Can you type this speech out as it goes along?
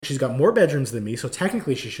She's got more bedrooms than me, so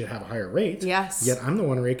technically she should have a higher rate. Yes. Yet I'm the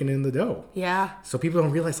one raking in the dough. Yeah. So people don't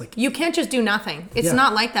realize, like... You can't just do nothing. It's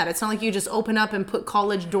not like that. It's not like you just open up and put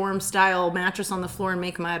college dorm style mattress on the floor and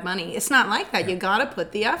make mad money. It's not like that. You gotta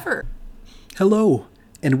put the effort. Hello,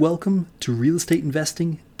 and welcome to Real Estate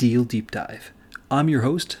Investing Deal Deep Dive. I'm your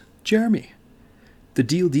host, Jeremy. The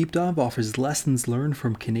Deal Deep Dive offers lessons learned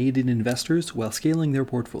from Canadian investors while scaling their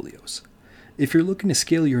portfolios. If you're looking to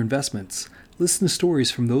scale your investments, listen to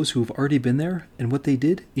stories from those who have already been there and what they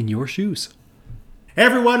did in your shoes. Hey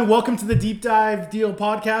everyone, welcome to the Deep Dive Deal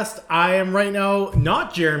Podcast. I am right now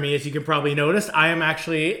not Jeremy, as you can probably notice. I am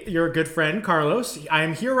actually your good friend, Carlos. I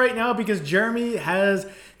am here right now because Jeremy has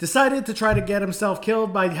decided to try to get himself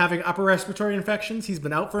killed by having upper respiratory infections. He's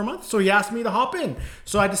been out for a month, so he asked me to hop in.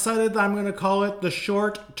 So I decided that I'm going to call it the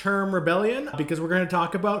Short-Term Rebellion because we're going to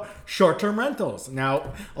talk about short-term rentals.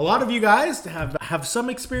 Now, a lot of you guys have some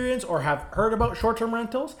experience or have heard about short-term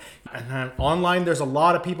rentals. And online, there's a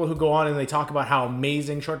lot of people who go on and they talk about how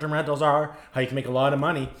amazing short-term rentals are, how you can make a lot of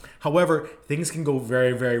money. However, things can go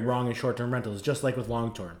very, very wrong in short-term rentals, just like with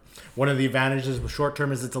long-term. One of the advantages with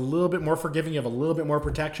short-term is it's a little bit more forgiving. You have a little bit more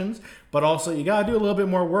protections, but also you got to do a little bit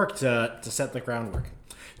more work to set the groundwork.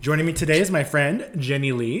 Joining me today is my friend,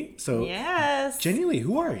 Jenni Lee. So, yes. Jenni Lee,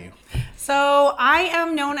 who are you? So I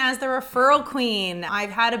am known as the referral queen. I've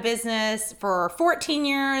had a business for 14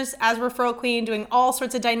 years as referral queen, doing all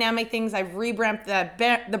sorts of dynamic things. I've revamped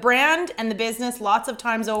the brand and the business lots of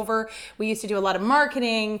times over. We used to do a lot of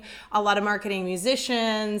marketing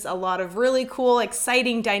musicians, a lot of really cool,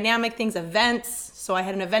 exciting, dynamic things, events. So I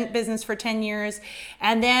had an event business for 10 years.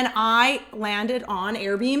 And then I landed on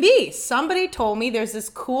Airbnb. Somebody told me there's this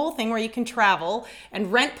cool thing where you can travel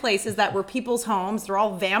and rent places that were people's homes. They're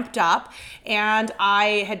all vamped up. And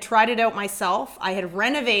I had tried it out myself. I had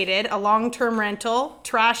renovated a long-term rental,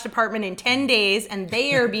 trashed apartment in 10 days, and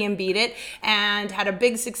they Airbnb'd it and had a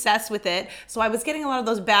big success with it. So I was getting a lot of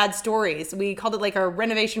those bad stories. We called it like a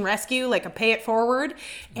renovation rescue, like a pay it forward.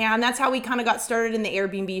 And that's how we kind of got started in the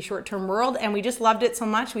Airbnb short-term world. And we just loved it so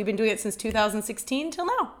much. We've been doing it since 2016 till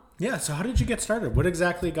now. Yeah, so how did you get started? What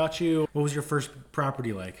exactly got you, what was your first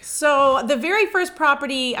property like? So the very first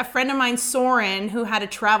property, a friend of mine, Soren, who had a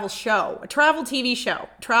travel show, a travel TV show,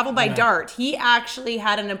 Travel by Dart, he actually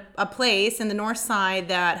had a place in the north side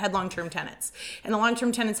that had long-term tenants. And the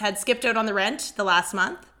long-term tenants had skipped out on the rent the last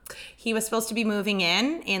month. He was supposed to be moving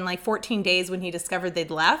in like 14 days when he discovered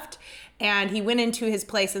they'd left. And he went into his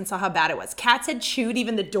place and saw how bad it was. Cats had chewed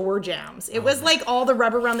even the door jambs. It was like all the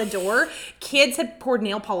rubber around the door. Kids had poured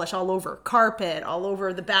nail polish all over, carpet, all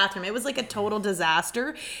over the bathroom. It was like a total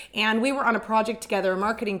disaster. And we were on a project together, a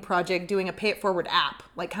marketing project, doing a pay it forward app,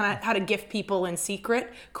 like kind of how to gift people in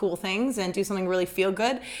secret cool things and do something really feel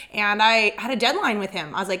good. And I had a deadline with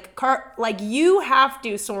him. I was like, you have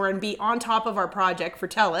to, Soren, be on top of our project for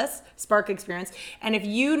TELUS, Spark Experience. And if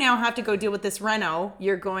you now have to go deal with this reno,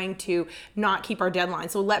 you're going to not keep our deadline.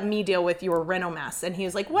 So let me deal with your reno mess. And he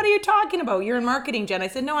was like, what are you talking about? You're in marketing, Jen. I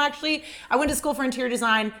said, no, actually, I went to school for interior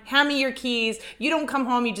design. Hand me your keys. You don't come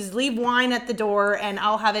home. You just leave wine at the door and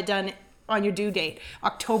I'll have it done on your due date,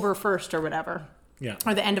 October 1st or whatever. Yeah.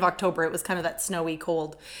 Or the end of October. It was kind of that snowy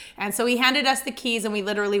cold. And so he handed us the keys and we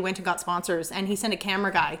literally went and got sponsors and he sent a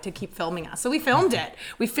camera guy to keep filming us. So we filmed it.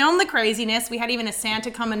 We filmed the craziness. We had even a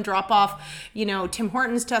Santa come and drop off, Tim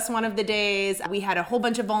Hortons to us one of the days. We had a whole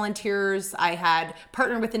bunch of volunteers. I had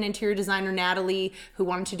partnered with an interior designer, Natalie, who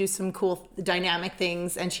wanted to do some cool dynamic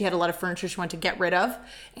things. And she had a lot of furniture she wanted to get rid of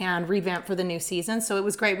and revamp for the new season. So it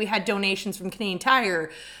was great. We had donations from Canadian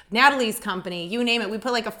Tire, Natalie's company, you name it. We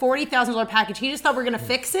put like a $40,000 package. He just thought we're going to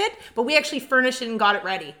fix it, but we actually furnished it and got it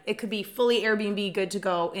ready. It could be fully Airbnb, good to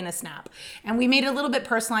go in a snap. And we made it a little bit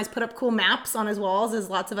personalized, put up cool maps on his walls, as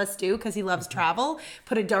lots of us do, because he loves travel.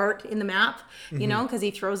 Put a dart in the map, because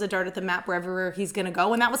he throws a dart at the map wherever he's going to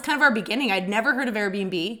go. And that was kind of our beginning. I'd never heard of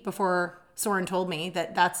Airbnb before Soren told me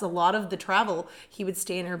that that's a lot of the travel. He would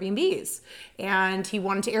stay in Airbnbs and he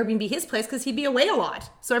wanted to Airbnb his place because he'd be away a lot.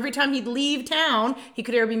 So every time he'd leave town, he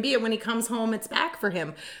could Airbnb it. When he comes home, it's back for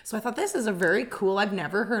him. So I thought, this is a very cool, I've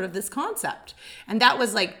never heard of this concept. And that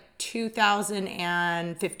was like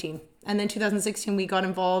 2015. And then 2016, we got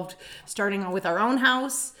involved starting with our own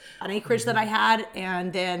house, an acreage that I had,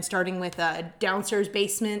 and then starting with a downstairs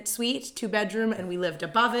basement suite, 2-bedroom, and we lived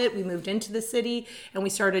above it. We moved into the city, and we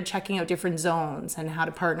started checking out different zones and how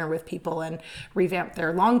to partner with people and revamp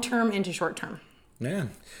their long-term into short-term.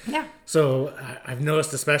 Man. Yeah. So I've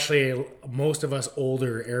noticed, especially most of us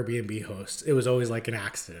older Airbnb hosts, it was always like an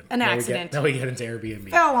accident. That we get into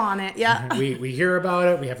Airbnb. Fell on it, yeah. we hear about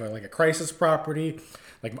it. We have like a crisis property.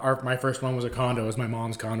 Like my first one was a condo. It was my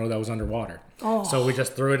mom's condo that was underwater. Oh. So we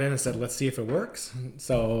just threw it in and said, let's see if it works.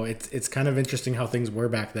 So it's kind of interesting how things were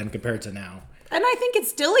back then compared to now. And I think it's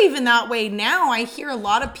still even that way now. I hear a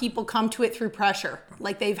lot of people come to it through pressure.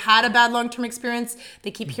 Like they've had a bad long-term experience. They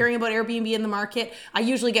keep hearing about Airbnb in the market. I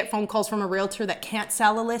usually get phone calls from a realtor that can't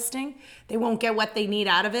sell a listing. They won't get what they need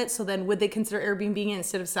out of it. So then would they consider Airbnb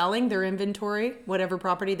instead of selling their inventory, whatever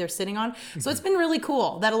property they're sitting on? So it's been really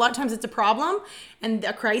cool that a lot of times it's a problem and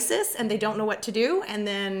a crisis and they don't know what to do. And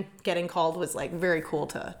then getting called was like very cool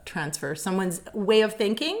to transfer someone's way of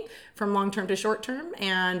thinking from long-term to short-term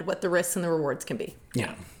and what the risks and the rewards can be.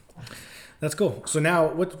 Yeah. That's cool. So now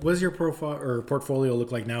what does your profile or portfolio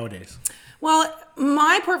look like nowadays? Well,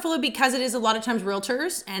 my portfolio, because it is a lot of times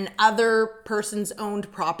realtors and other persons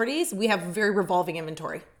owned properties, we have very revolving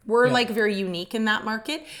inventory. We're like very unique in that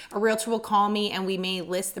market. A realtor will call me and we may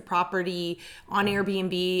list the property on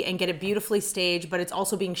Airbnb and get it beautifully staged, but it's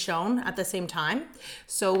also being shown at the same time.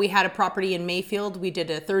 So we had a property in Mayfield. We did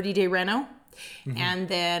a 30-day reno. Mm-hmm. And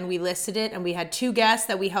then we listed it and we had 2 guests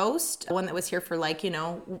that we host. One that was here for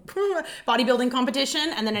bodybuilding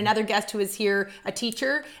competition. And then another guest who was here, a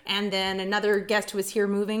teacher. And then another guest who was here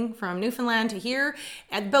moving from Newfoundland to here.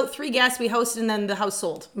 And about 3 guests we hosted and then the house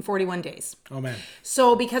sold in 41 days. Oh man.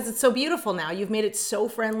 So because it's so beautiful now, you've made it so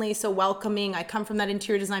friendly, so welcoming. I come from that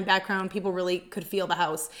interior design background. People really could feel the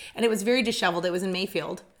house. And it was very disheveled. It was in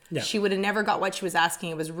Mayfield. Yeah. She would have never got what she was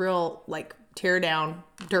asking. It was real tear down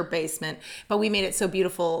dirt basement, but we made it so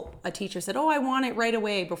beautiful. A teacher said, I want it right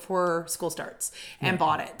away before school starts and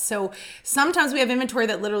bought it. So sometimes we have inventory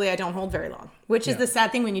that literally I don't hold very long, which is the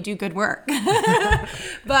sad thing when you do good work.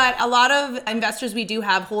 But a lot of investors we do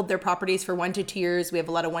have hold their properties for 1 to 2 years. We have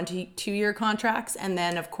a lot of 1 to 2 year contracts. And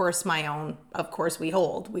then of course my own, we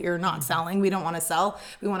hold. We are not selling. We don't want to sell.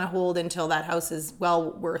 We want to hold until that house is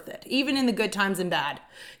well worth it. Even in the good times and bad.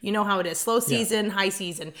 You know how it is. Slow season, high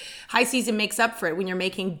season. High season makes up for it. When you're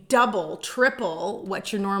making double, triple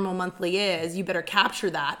what your normal monthly is, you better capture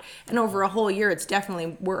that. And over a whole year, it's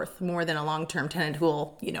definitely worth more than a long-term tenant who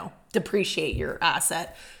will, depreciate your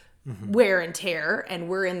asset. Mm-hmm. Wear and tear, and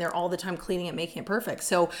we're in there all the time cleaning it, making it perfect.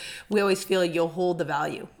 So we always feel you'll hold the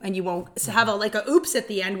value and you won't have a oops at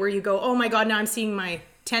the end where you go, oh my God, now I'm seeing my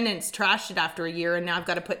tenants trashed it after a year and now I've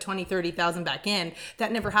got to put 20, 30,000 back in.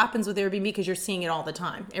 That never happens with Airbnb because you're seeing it all the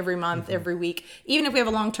time, every month, every week. Even if we have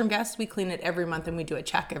a long-term guest, we clean it every month and we do a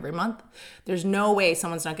check every month. There's no way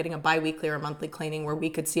someone's not getting a bi-weekly or a monthly cleaning where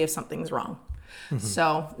we could see if something's wrong. Mm-hmm.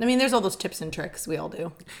 So, there's all those tips and tricks we all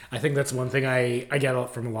do. I think that's one thing I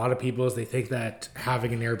get from a lot of people is they think that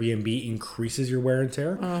having an Airbnb increases your wear and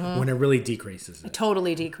tear when it really decreases it. It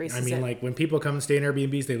totally decreases it. When people come and stay in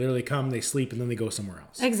Airbnbs, they literally come, they sleep, and then they go somewhere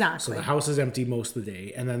else. Exactly. So the house is empty most of the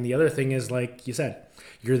day. And then the other thing is, like you said,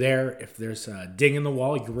 you're there. If there's a ding in the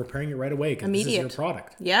wall, you're repairing it right away because this is your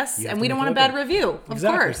product. Yes, and we don't want a bad review, of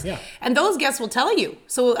course. Yeah. And those guests will tell you.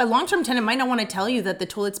 So a long-term tenant might not want to tell you that the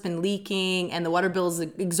toilet's been leaking and the water bill is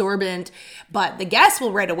exorbitant, but the guests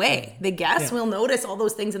will right away. The guests will notice all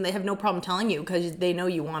those things and they have no problem telling you because they know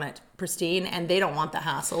you want it pristine and they don't want the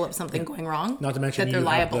hassle of something going wrong. Not to mention you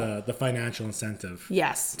have the financial incentive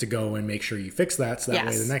to go and make sure you fix that so that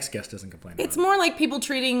way the next guest doesn't complain about it. It's more like people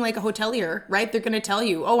treating like a hotelier, right? They're going to tell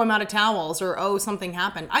you, oh, I'm out of towels or oh, something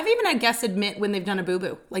happened. I've even had guests admit when they've done a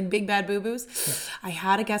boo-boo, like big bad boo-boos. Yeah. I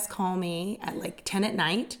had a guest call me at 10 at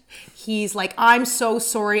night. He's like, I'm so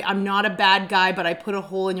sorry. I'm not a bad guy, but I put a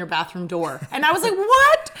hole in your bathroom door. And I was like,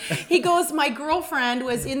 what? He goes, my girlfriend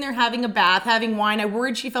was in there having a bath, having wine. I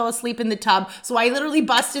worried she fell asleep in the tub. So I literally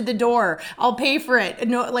busted the door. I'll pay for it.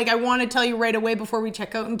 No, I want to tell you right away before we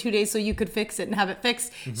check out in 2 days so you could fix it and have it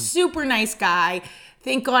fixed. Mm-hmm. Super nice guy.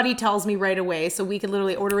 Thank God he tells me right away so we could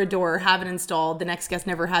literally order a door, have it installed. The next guest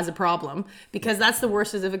never has a problem because that's the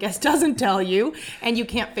worst is if a guest doesn't tell you and you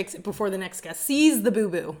can't fix it before the next guest sees the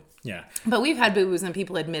boo-boo. Yeah. But we've had boo-boos and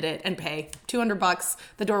people admit it and pay $200.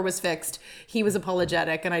 The door was fixed. He was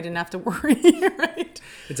apologetic and I didn't have to worry, right?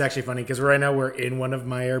 It's actually funny because right now we're in one of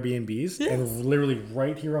my Airbnbs and literally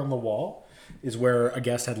right here on the wall is where a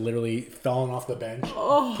guest had literally fallen off the bench,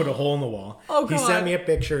 put a hole in the wall. Oh, he sent me a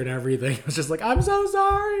picture and everything. I was just like, I'm so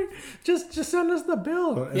sorry. Just send us the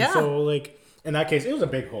bill. And so in that case, it was a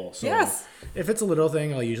big hole. So Yes. if it's a little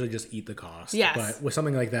thing, I'll usually just eat the cost. Yes. But with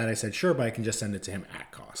something like that, I said, sure, but I can just send it to him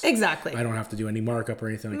at cost. Exactly. I don't have to do any markup or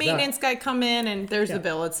anything like Maintenance that. guy come in and there's the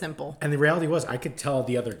bill. It's simple. And the reality was, I could tell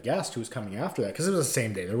the other guest who was coming after that, because it was the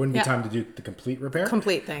same day. There wouldn't be time to do the complete repair.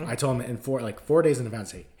 Complete thing. I told him in 4 days in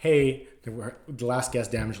advance, say, hey, the last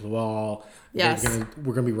guest damaged the wall. Yes.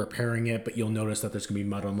 We're gonna be repairing it, but you'll notice that there's gonna be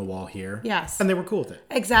mud on the wall here. Yes. And they were cool with it.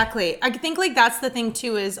 Exactly. I think like that's the thing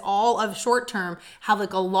too, is all of short term have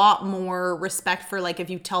like a lot more respect for like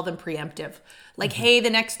if you tell them preemptive. Like, hey,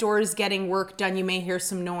 the next door is getting work done. You may hear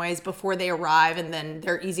some noise before they arrive, and then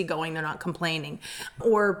they're easygoing. They're not complaining.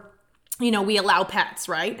 Or, you know, we allow pets,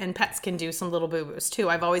 right? And pets can do some little boo-boos too.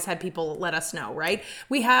 I've always had people let us know, right?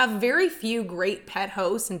 We have very few great pet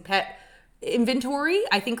hosts and pet inventory.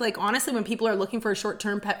 I think like honestly, when people are looking for a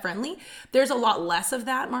short-term pet friendly, there's a lot less of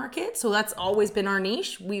that market. So that's always been our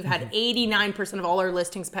niche. We've had 89% of all our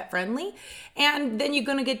listings pet friendly. And then you're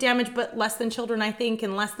going to get damage, but less than children, I think,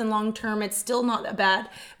 and less than long-term. It's still not that bad.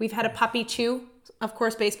 We've had a puppy chew, of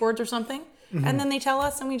course, baseboards or something. And then they tell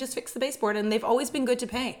us and we just fix the baseboard, and they've always been good to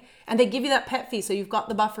pay. And they give you that pet fee, so you've got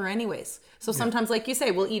the buffer anyways. So sometimes, like you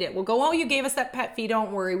say, we'll eat it. We'll go, oh, you gave us that pet fee,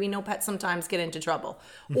 don't worry. We know pets sometimes get into trouble.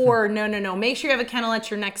 Or no, make sure you have a kennel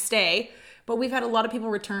at your next stay. But we've had a lot of people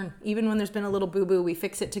return. Even when there's been a little boo-boo, we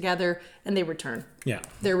fix it together and they return. Yeah.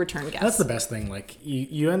 They're return guests. That's the best thing. Like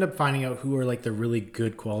you end up finding out who are like the really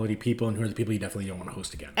good quality people and who are the people you definitely don't want to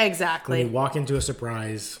host again. Exactly. When you walk into a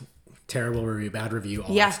surprise, terrible review, bad review,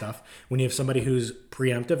 all that stuff. When you have somebody who's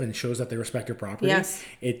preemptive and shows that they respect your property,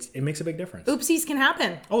 it makes a big difference. Oopsies can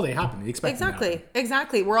happen. Oh, they happen. You expect them to happen.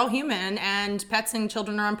 Exactly. We're all human, and pets and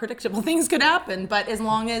children are unpredictable. Things could happen, but as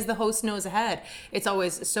long as the host knows ahead, it's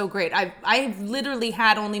always so great. I've literally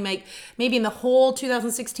had only maybe in the whole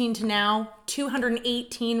 2016 to now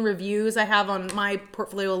 218 reviews I have on my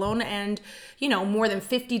portfolio alone, and more than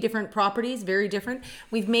 50 different properties, very different.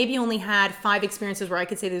 We've maybe only had 5 experiences where I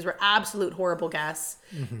could say these were absolute horrible guests.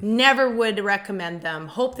 Never would recommend them.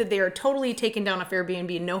 Hope that they are totally taken down off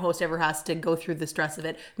Airbnb and no host ever has to go through the stress of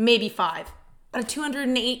it. Maybe 5. Out of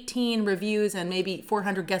 218 reviews and maybe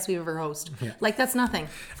 400 guests we've ever hosted. Yeah. Like, that's nothing.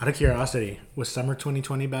 Out of curiosity, was summer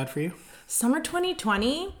 2020 bad for you? Summer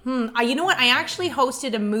 2020? You know what? I actually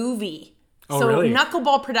hosted a movie. Oh, really?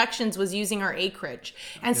 Knuckleball Productions was using our acreage.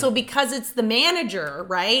 And so because it's the manager,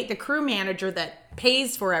 right? The crew manager that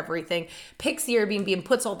pays for everything, picks the Airbnb and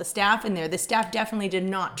puts all the staff in there. The staff definitely did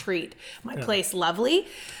not treat my place lovely.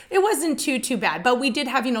 It wasn't too bad. But we did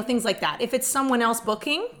have, things like that. If it's someone else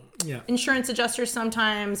booking, insurance adjusters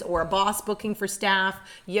sometimes, or a boss booking for staff,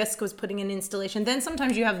 Yisk was putting in installation. Then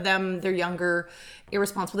sometimes you have them, they're younger,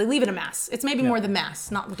 irresponsible. They leave it a mess. It's maybe more the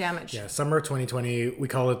mess, not the damage. Yeah, summer 2020, we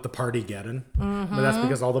call it the party-geddon. But that's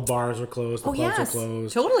because all the bars were closed, the clubs were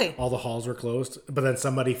closed. Totally. All the halls were closed. But then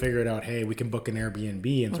somebody figured out, hey, we can book an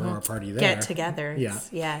Airbnb and throw our party there. Get together. Yeah.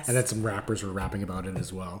 Yes. And then some rappers were rapping about it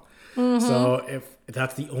as well. So if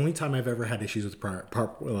that's the only time I've ever had issues with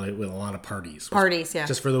with a lot of parties. Parties, yeah.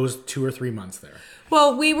 Just for those 2 or 3 months there.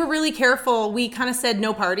 Well, we were really careful. We kind of said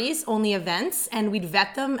no parties, only events, and we'd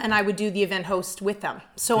vet them, and I would do the event host with them.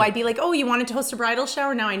 So I'd be like, oh, you wanted to host a bridal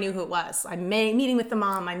shower? Now I knew who it was. I'm meeting with the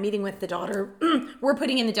mom. I'm meeting with the daughter. We're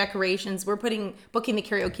putting in the decorations. We're booking the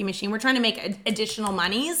karaoke machine. We're trying to make additional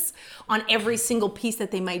monies on every single piece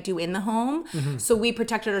that they might do in the home. So we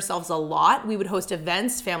protected ourselves a lot. We would host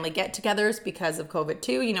events, family get-togethers because of COVID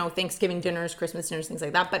too, Thanksgiving dinners, Christmas dinners, things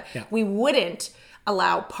like that. But we wouldn't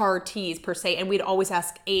allow parties per se, and we'd always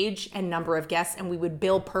ask age and number of guests, and we would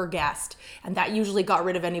bill per guest, and that usually got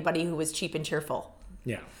rid of anybody who was cheap and cheerful.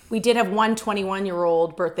 Yeah. We did have one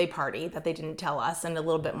 21-year-old birthday party that they didn't tell us, and a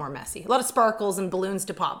little bit more messy. A lot of sparkles and balloons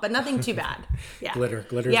to pop, but nothing too bad. Yeah. Glitter's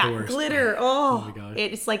the worst. Glitter. Oh my gosh.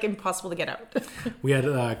 It's like impossible to get out. We had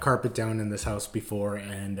carpet down in this house before,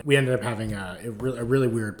 and we ended up having a really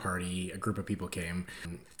weird party. A group of people came.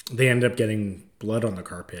 They ended up getting blood on the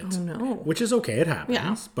carpet. Oh, no. Which is okay, it happens.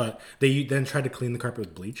 Yeah. But they then tried to clean the carpet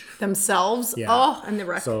with bleach. Themselves? Yeah. Oh, and the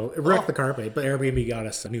wreck. So it wrecked the carpet, but Airbnb got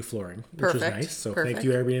us new flooring, which was Perfect. nice. So Perfect. thank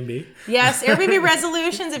you, Airbnb. Yes, Airbnb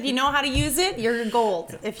resolutions, if you know how to use it, you're gold.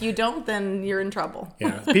 Yeah. If you don't, then you're in trouble.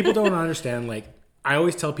 Yeah. People don't understand, I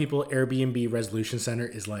always tell people Airbnb Resolution Center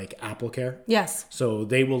is like Apple Care. Yes. So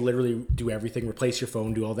they will literally do everything, replace your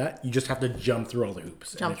phone, do all that. You just have to jump through all the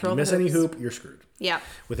hoops. If you miss any hoop, you're screwed. Yeah.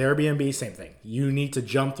 With Airbnb, same thing. You need to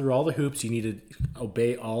jump through all the hoops. You need to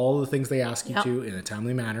obey all the things they ask you to in a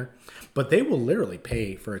timely manner. But they will literally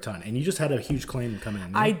pay for a ton. And you just had a huge claim come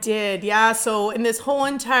in. Right? I did, yeah. So in this whole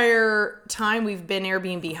entire time, we've been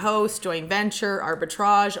Airbnb host, joint venture,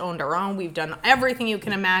 arbitrage, owned our own. We've done everything you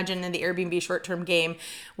can imagine in the Airbnb short-term game.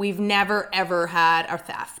 We've never, ever had a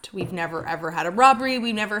theft. We've never, ever had a robbery.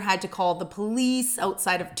 We've never had to call the police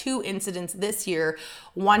outside of 2 incidents this year.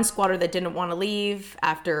 One squatter that didn't want to leave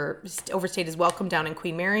after overstayed his welcome down in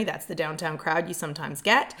Queen Mary. That's the downtown crowd you sometimes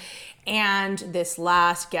get. And this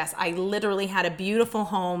last guest, I literally had a beautiful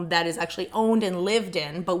home that is actually owned and lived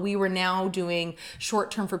in, but we were now doing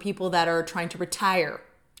short-term for people that are trying to retire.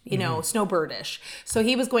 Snowbirdish. So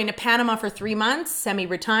he was going to Panama for 3 months,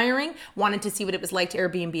 semi-retiring, wanted to see what it was like to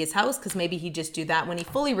Airbnb his house, because maybe he'd just do that when he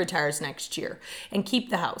fully retires next year and keep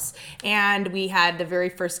the house. And we had the very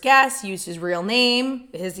first guest, used his real name,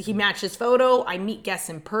 he matched his photo. I meet guests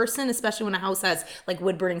in person, especially when a house has like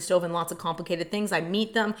wood-burning stove and lots of complicated things. I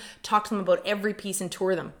meet them, talk to them about every piece and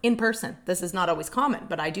tour them in person. This is not always common,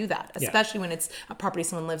 but I do that, especially when it's a property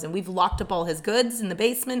someone lives in. We've locked up all his goods in the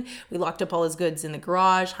basement. We locked up all his goods in the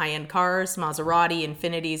garage. High-end cars, Maserati,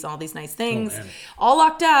 Infinities, all these nice things, all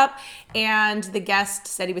locked up. And the guest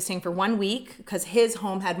said he was staying for 1 week because his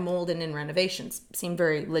home had mold and in renovations. Seemed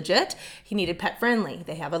very legit. He needed pet friendly.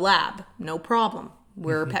 They have a lab. No problem.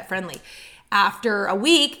 We're pet friendly. After a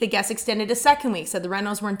week, the guest extended a second week, said the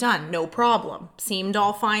renos weren't done. No problem. Seemed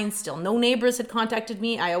all fine still. No neighbors had contacted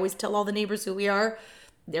me. I always tell all the neighbors who we are.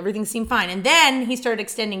 Everything seemed fine. And then he started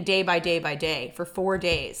extending day by day by day for 4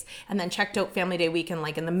 days, and then checked out family day weekend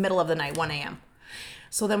like in the middle of the night, 1 a.m.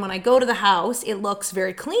 So then when I go to the house, it looks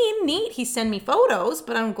very clean, neat. He send me photos,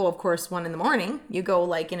 but I don't go, of course, 1 a.m. You go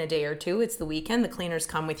like in a day or two. It's the weekend. The cleaners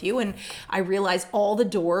come with you. And I realize all the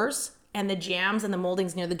doors and the jambs and the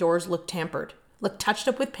moldings near the doors look tampered, look touched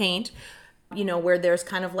up with paint, where there's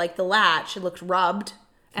kind of like the latch, it looked rubbed.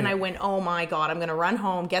 And I went, oh my God, I'm going to run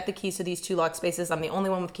home, get the keys to these 2 locked spaces. I'm the only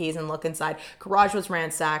one with keys, and look inside. Garage was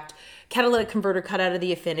ransacked. Catalytic converter cut out of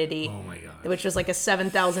the Affinity. Oh my God. Which was like a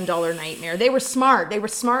 $7,000 nightmare. They were smart. They were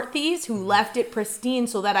smart thieves who left it pristine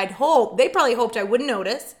so that they probably hoped I wouldn't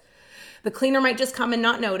notice. The cleaner might just come and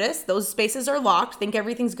not notice. Those spaces are locked. Think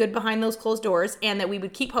everything's good behind those closed doors, and that we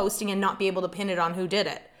would keep hosting and not be able to pin it on who did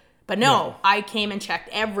it. But no, I came and checked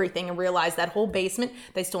everything and realized that whole basement,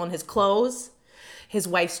 they stolen his clothes, his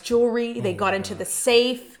wife's jewelry. They got into the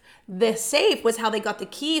safe. The safe was how they got the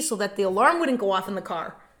keys so that the alarm wouldn't go off in the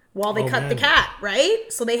car while they cut the cat, right?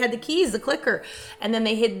 So they had the keys, the clicker. And then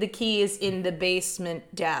they hid the keys in the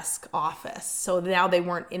basement desk office. So now they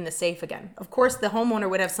weren't in the safe again. Of course, the homeowner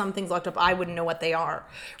would have some things locked up. I wouldn't know what they are,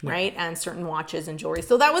 right? And certain watches and jewelry.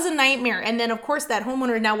 So that was a nightmare. And then, of course, that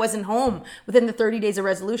homeowner now wasn't home within the 30 days of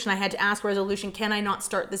resolution. I had to ask resolution, can I not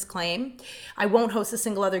start this claim? I won't host a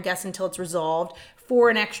single other guest until it's resolved for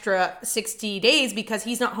an extra 60 days because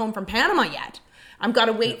he's not home from Panama yet. I've got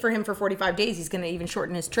to wait for him for 45 days. He's going to even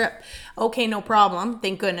shorten his trip. Okay, no problem.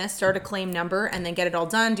 Thank goodness. Start a claim number and then get it all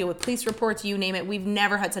done. Deal with police reports, you name it. We've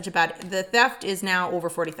never had such a bad... The theft is now over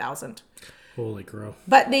 40,000. Holy crow.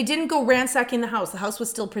 But they didn't go ransacking the house. The house was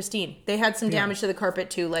still pristine. They had some damage to the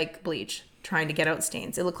carpet too, like bleach, trying to get out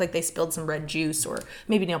stains. It looked like they spilled some red juice or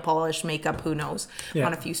maybe nail polish, makeup, who knows,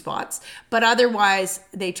 on a few spots. But otherwise,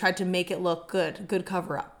 they tried to make it look good. Good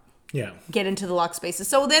cover-up. Yeah. Get into the locked spaces.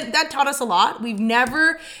 So that taught us a lot. We've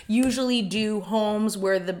never usually do homes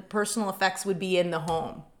where the personal effects would be in the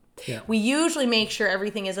home. Yeah. We usually make sure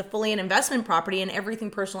everything is a fully an investment property and everything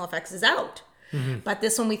personal effects is out. Mm-hmm. But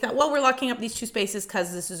this one we thought, well, we're locking up these 2 spaces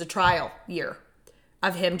because this is a trial year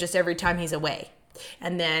of him just every time he's away.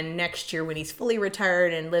 And then next year when he's fully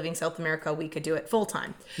retired and living South America, we could do it full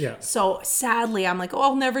time. Yeah. So sadly, I'm like, oh,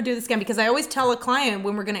 I'll never do this again, because I always tell a client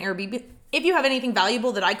when we're going to Airbnb, if you have anything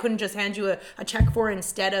valuable that I couldn't just hand you a check for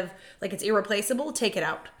instead of like it's irreplaceable, take it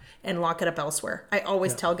out and lock it up elsewhere. I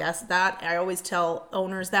always tell guests that. I always tell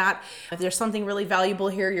owners that. If there's something really valuable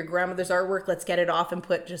here, your grandmother's artwork, let's get it off and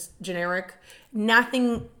put just generic.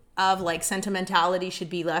 Nothing of like sentimentality should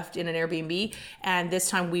be left in an Airbnb. And this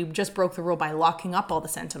time we just broke the rule by locking up all the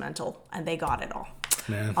sentimental, and they got it all.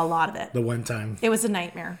 Man, a lot of it. The one time. It was a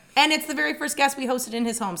nightmare. And it's the very first guest we hosted in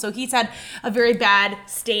his home. So he's had a very bad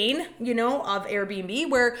stain, of Airbnb,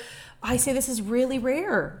 where I say this is really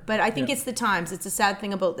rare. But I think it's the times. It's a sad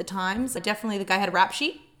thing about the times. Definitely the guy had a rap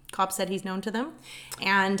sheet. Cop said he's known to them.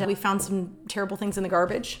 And we found some terrible things in the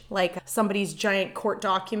garbage, like somebody's giant court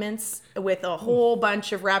documents with a whole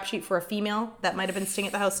bunch of rap sheet for a female that might have been staying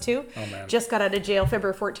at the house too. Oh, man. Just got out of jail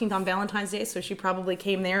February 14th on Valentine's Day. So she probably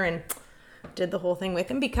came there and did the whole thing with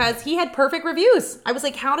him because he had perfect reviews. I was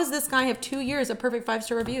like, how does this guy have 2 years of perfect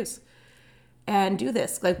 5-star reviews and do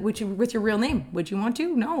this? Like, with your real name? Would you want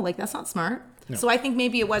to? No, like that's not smart. No. So I think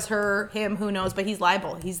maybe it was him, who knows, but he's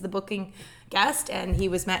liable. He's the booking guest, and he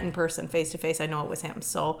was met in person, face to face. I know it was him.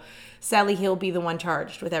 So sadly, he'll be the one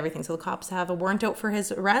charged with everything. So the cops have a warrant out for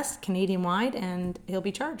his arrest, Canadian-wide, and he'll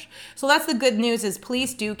be charged. So that's the good news, is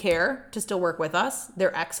police do care to still work with us.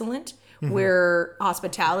 They're excellent. We're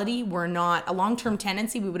hospitality. We're not a long-term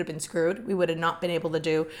tenancy. We would have been screwed. We would have not been able to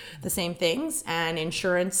do the same things. And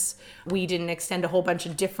insurance, we didn't extend a whole bunch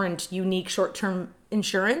of different unique short-term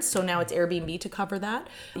insurance. So now it's Airbnb to cover that.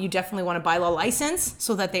 You definitely want a bylaw license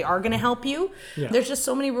so that they are going to help you. Yeah. There's just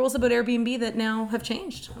so many rules about Airbnb that now have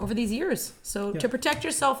changed over these years. So to protect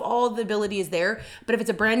yourself, all the ability is there. But if it's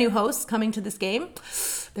a brand new host coming to this game,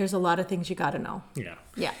 there's a lot of things you got to know.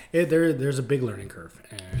 Yeah. There's a big learning curve.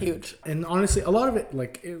 And, huge. And honestly, a lot of it,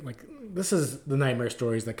 like this is the nightmare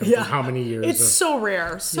stories that come from how many years. It's so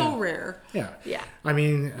rare. So rare. Yeah. I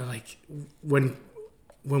mean, like when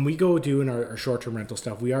we go doing our short-term rental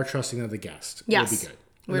stuff, we are trusting that the guest will be good.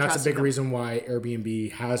 And that's a big reason why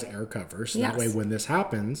Airbnb has Aircover. So that way, when this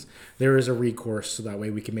happens, there is a recourse. So that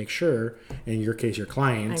way we can make sure, in your case, your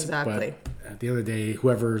clients. Exactly. But at the end of the day,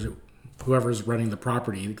 whoever's running the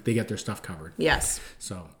property, they get their stuff covered. Yes.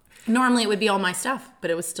 So normally it would be all my stuff,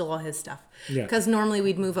 but it was still all his stuff. Yeah. Because normally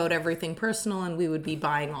we'd move out everything personal, and we would be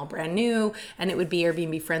buying all brand new, and it would be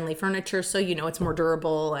Airbnb friendly furniture. So, it's more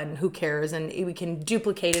durable, and who cares? And we can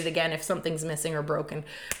duplicate it again if something's missing or broken.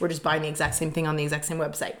 We're just buying the exact same thing on the exact same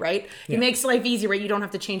website, right? It makes life easy, right? You don't have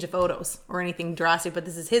to change the photos or anything drastic, but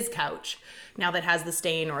this is his couch now that has the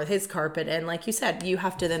stain, or his carpet. And like you said, you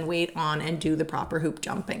have to then wait on and do the proper hoop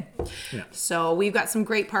jumping. Yeah. So we've got some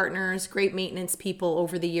great partners, great maintenance people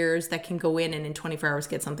over the years that can go in and in 24 hours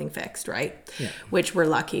get something fixed, right? Yeah. Which we're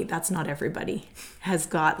lucky. That's not everybody has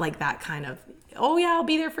got like that kind of, oh yeah, I'll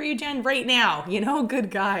be there for you, Jen, right now.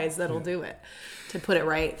 Good guys that'll do it to put it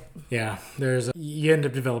right. Yeah. You end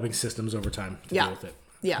up developing systems over time to deal with it.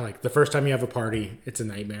 Yeah. Like the first time you have a party, it's a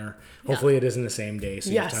nightmare. Hopefully it isn't the same day,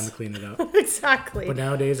 so you have time to clean it up. Exactly. But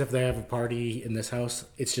nowadays, if they have a party in this house,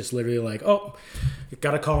 it's just literally like, oh, you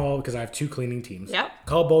got to call, because I have 2 cleaning teams. Yep.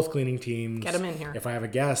 Call both cleaning teams. Get them in here. If I have a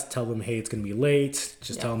guest, tell them, hey, it's going to be late.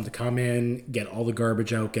 Just tell them to come in, get all the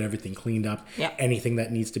garbage out, get everything cleaned up. Yep. Anything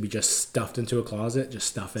that needs to be just stuffed into a closet, just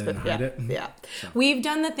stuff it and hide it. Yeah. So. We've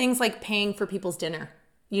done the things like paying for people's dinner.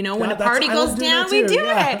 When a party goes down, we do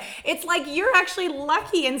it. It's like you're actually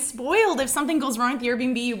lucky and spoiled if something goes wrong with the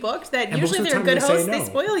Airbnb you booked. That usually if they're a good host, they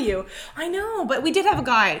spoil you. I know, but we did have a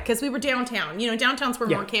guy because we were downtown. Downtown's where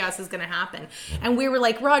more chaos is going to happen. And we were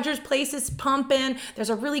like, Roger's place is pumping. There's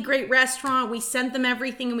a really great restaurant. We sent them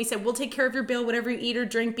everything, and we said, we'll take care of your bill, whatever you eat or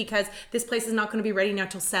drink, because this place is not going to be ready now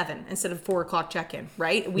till 7 instead of 4 o'clock check-in,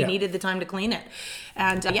 right? We needed the time to clean it.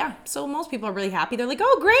 And so most people are really happy. They're like,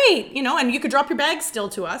 oh, great. And you could drop your bags still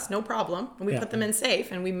to us, no problem. And we put them in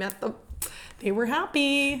safe, and we met them. They were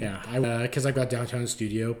happy. Yeah, because I've got downtown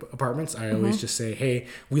studio apartments. I always just say, hey,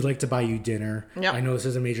 we'd like to buy you dinner. Yep. I know this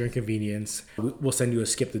is a major inconvenience. We'll send you a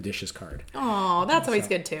skip the dishes card. Oh, that's always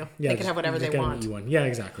good too. They can have whatever they want. Yeah,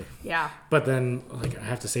 exactly. Yeah. But then, I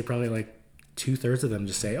have to say probably 2/3 of them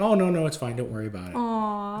just say, oh, no, it's fine. Don't worry about it.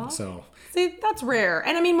 Aww. So. See, that's rare.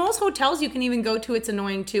 And most hotels you can even go to, it's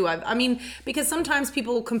annoying too. Because sometimes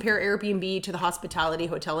people compare Airbnb to the hospitality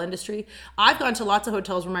hotel industry. I've gone to lots of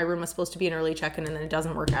hotels where my room was supposed to be an early check-in and then it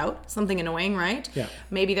doesn't work out. Something annoying, right? Yeah.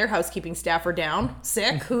 Maybe their housekeeping staff are down,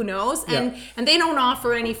 sick, who knows? And they don't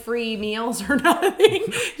offer any free meals or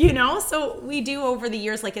nothing, So we do over the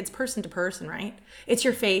years, it's person to person, right? It's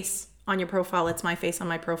your face on your profile. It's my face on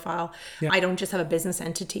my profile. Yeah. I don't just have a business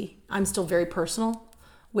entity. I'm still very personal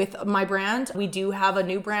with my brand. We do have a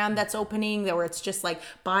new brand that's opening where it's just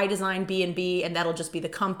by design B&B, and that'll just be the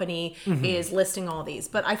company is listing all these.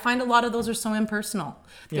 But I find a lot of those are so impersonal.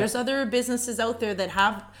 Yeah. There's other businesses out there that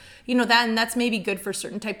have, that, and that's maybe good for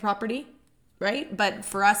certain type property, right? But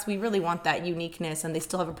for us, we really want that uniqueness, and they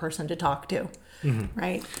still have a person to talk to,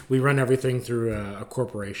 right? We run everything through a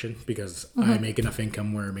corporation because I make enough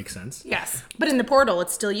income where it makes sense. Yes. But in the portal,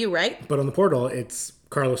 it's still you, right? But on the portal, it's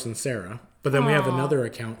Carlos and Sarah. But then we have another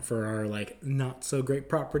account for our not so great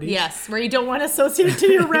properties. Yes, where you don't want to associate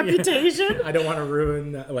to your reputation. I don't want to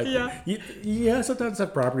ruin sometimes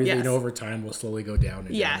have properties that over time will slowly go down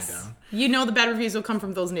and down and down. The bad reviews will come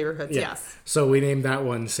from those neighborhoods. Yes. So we named that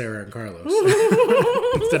one Sarah and Carlos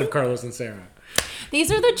instead of Carlos and Sarah.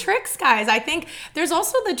 These are the tricks, guys. I think there's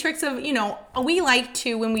also the tricks of, we like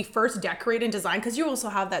to, when we first decorate and design, because you also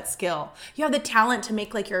have that skill. You have the talent to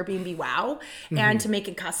make like your Airbnb wow and to make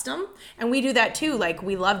it custom. And we do that too. Like,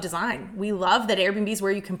 we love design. We love that Airbnb is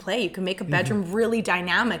where you can play. You can make a bedroom really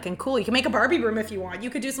dynamic and cool. You can make a Barbie room if you want. You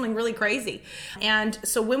could do something really crazy. And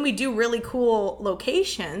so when we do really cool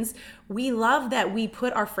locations, we love that we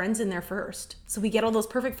put our friends in there first. So we get all those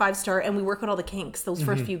perfect 5-star and we work out all the kinks, those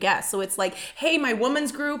first few guests. So it's like, hey, my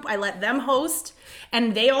women's group, I let them host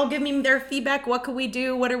and they all give me their feedback. What could we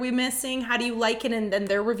do? What are we missing? How do you like it? And then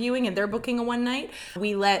they're reviewing and they're booking a one night.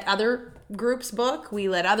 We let other groups book. We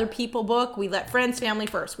let other people book. We let friends, family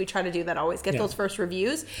first. We try to do that always. Get those first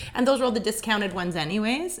reviews. And those are all the discounted ones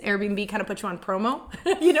anyways. Airbnb kind of puts you on promo,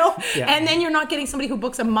 And then you're not getting somebody who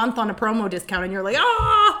books a month on a promo discount and you're like,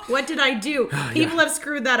 what did I do? People have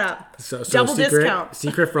screwed that up. So double discount.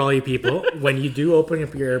 Secret for all you people. When you do open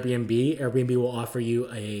up your Airbnb will offer you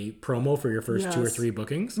a promo for your first 2 or 3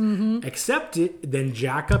 bookings. Accept it, then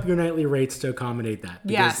jack up your nightly rates to accommodate that.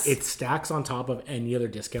 Because it stacks on top of any other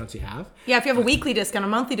discounts you have. Yeah, if you have a weekly discount, a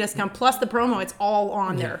monthly discount, plus the promo, it's all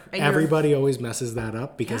on there. And everybody always messes that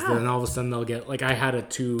up because then all of a sudden they'll get, like, I had a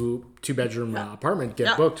two-bedroom apartment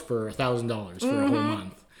get booked for $1,000 for a whole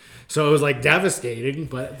month. So it was like devastating,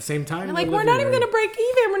 but at the same time, you're like, we're not even going to break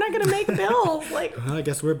even. We're not going to make bills. Like, well, I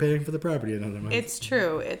guess we're paying for the property another month. It's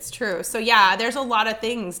true. It's true. So yeah, there's a lot of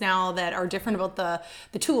things now that are different about the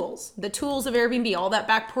tools. The tools of Airbnb, all that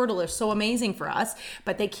back portal is so amazing for us,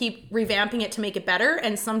 but they keep revamping it to make it better.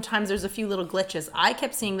 And sometimes there's a few little glitches. I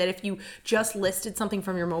kept seeing that if you just listed something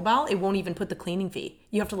from your mobile, it won't even put the cleaning fee.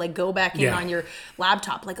 You have to like go back in on your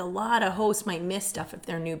laptop. Like, a lot of hosts might miss stuff if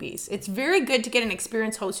they're newbies. It's very good to get an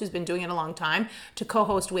experienced host who's been doing it a long time to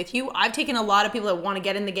co-host with you. I've taken a lot of people that want to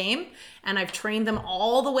get in the game and I've trained them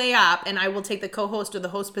all the way up, and I will take the co-host or the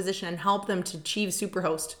host position and help them to achieve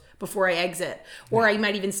superhost before I exit. Or I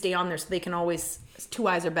might even stay on there so they can always,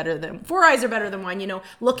 4 eyes are better than one,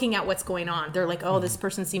 looking at what's going on. They're like, oh, this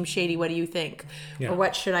person seems shady. What do you think? Or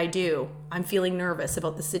what should I do? I'm feeling nervous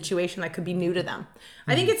about the situation. I could be new to them.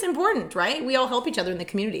 I think it's important, right? We all help each other in the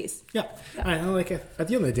communities. Yeah. I know, like, at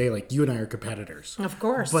the end of the day, like, you and I are competitors. Of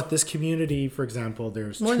course. But this community, for example,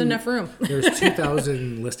 there's more than enough room. There's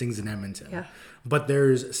 2,000 listings in Edmonton. Yeah. But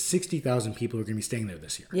there's 60,000 people who are going to be staying there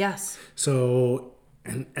this year. Yes. So,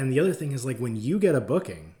 and the other thing is, like, when you get a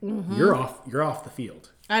booking, you're off the field.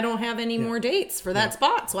 I don't have any more dates for that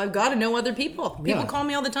spot, so I've got to know other people. People call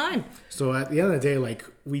me all the time. So at the end of the day, like,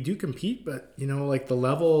 we do compete, but, like, the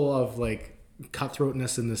level of, like,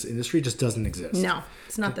 cutthroatness in this industry just doesn't exist. No,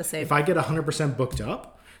 it's not the same. If I get 100% booked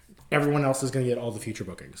up, everyone else is going to get all the future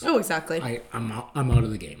bookings. Oh, exactly. I'm out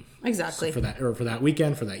of the game. Exactly. So for that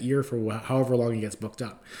weekend, for that year, for however long it gets booked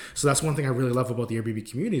up. So that's one thing I really love about the Airbnb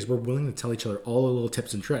community is we're willing to tell each other all the little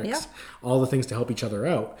tips and tricks, all the things to help each other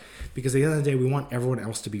out. Because at the end of the day, we want everyone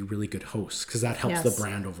else to be really good hosts because that helps the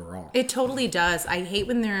brand overall. It totally does. I hate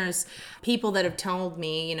when there's people that have told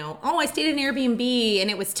me, oh, I stayed in Airbnb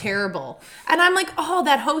and it was terrible. And I'm like, oh,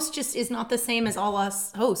 that host just is not the same as all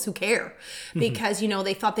us hosts who care. Because,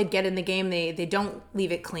 they thought they'd get in the game. They don't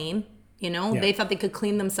leave it clean. They thought they could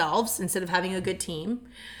clean themselves instead of having a good team.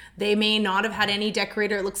 They may not have had any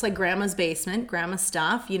decorator. It looks like grandma's basement, grandma's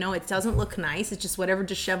stuff. It doesn't look nice. It's just whatever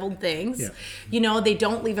disheveled things. Yeah. They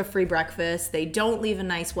don't leave a free breakfast. They don't leave a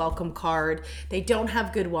nice welcome card. They don't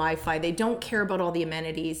have good Wi-Fi. They don't care about all the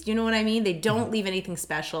amenities. Do you know what I mean? They don't leave anything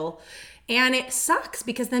special. And it sucks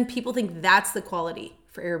because then people think that's the quality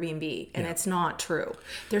for Airbnb, and it's not true.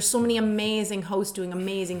 There's so many amazing hosts doing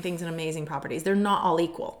amazing things in amazing properties. They're not all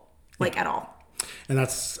equal, at all. And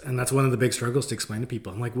that's one of the big struggles to explain to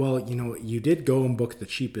people. I'm like, well, you did go and book the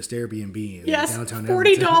cheapest Airbnb in downtown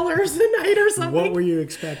 $40 a night or something. What were you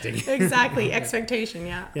expecting? Exactly, expectation,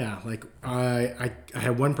 yeah. Yeah, like I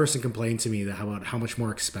had one person complain to me about how much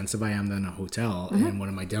more expensive I am than a hotel in one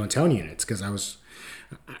of my downtown units because I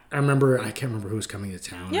can't remember who was coming to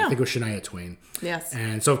town. Yeah. I think it was Shania Twain. Yes.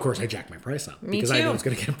 And so, of course, I jacked my price up. Me because too. I know it's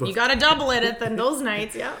going to get booked. You got to double it at those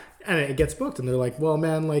nights, yeah. And it gets booked. And they're like, well,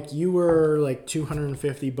 man, like, you were like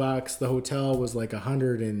 $250. The hotel was like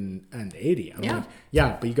 $180. I'm like,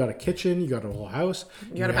 yeah, but you got a kitchen. You got a whole house.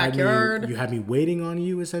 You got a backyard. You had me waiting on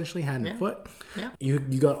you, essentially, hand and foot. Yeah. You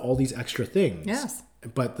got all these extra things. Yes.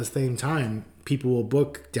 But at the same time, people will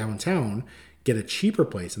book downtown, get a cheaper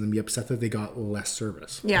place and then be upset that they got less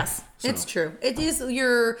service. Yes, it's true. It is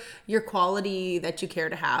your quality that you care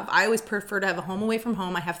to have. I always prefer to have a home away from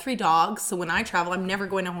home. I have 3 dogs, so when I travel, I'm never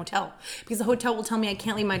going to a hotel because the hotel will tell me I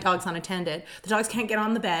can't leave my dogs unattended. The dogs can't get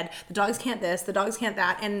on the bed. The dogs can't this. The dogs can't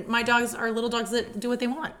that. And my dogs are little dogs that do what they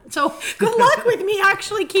want. So good luck with me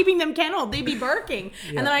actually keeping them kenneled. They'd be barking.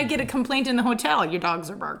 And then I get a complaint in the hotel. Your dogs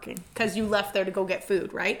are barking because you left there to go get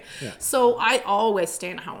food, right? Yeah. So I always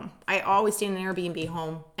stay in a home. I always stay in an Airbnb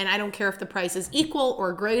home. And I don't care if the price is equal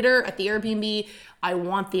or greater at the Airbnb. I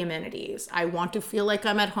want the amenities. I want to feel like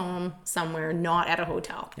I'm at home somewhere, not at a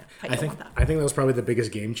hotel. Yeah. I think that was probably the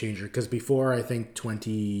biggest game changer because before, I think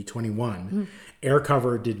 2021,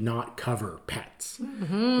 Aircover did not cover pets.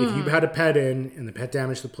 Mm-hmm. If you had a pet in and the pet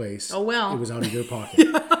damaged the place, it was out of your pocket.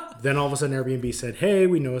 Then all of a sudden Airbnb said, hey,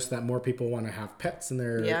 we noticed that more people want to have pets in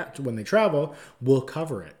there when they travel. We'll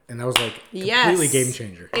cover it. And that was like completely game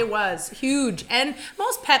changer. It was huge. And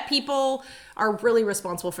most pet people are really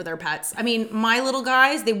responsible for their pets. I mean, my little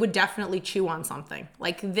guys, they would definitely chew on something.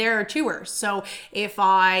 Like they're chewers. So if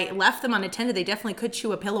I left them unattended, they definitely could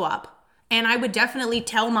chew a pillow up. And I would definitely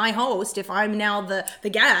tell my host, if I'm now the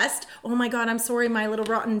guest, oh my God, I'm sorry, my little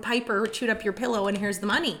rotten Piper chewed up your pillow and here's the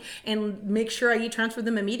money. And make sure I transfer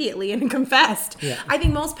them immediately and confessed. Yeah. I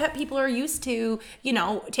think most pet people are used to,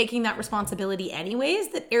 taking that responsibility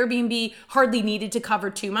anyways, that Airbnb hardly needed to cover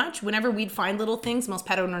too much. Whenever we'd find little things, most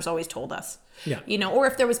pet owners always told us. Yeah. Or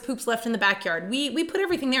if there was poops left in the backyard, we put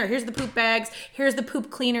everything there. Here's the poop bags. Here's the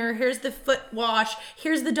poop cleaner. Here's the foot wash.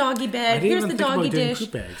 Here's the doggy bed. Here's the doggy dish.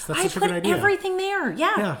 Poop bags. That's such a good idea. Everything there.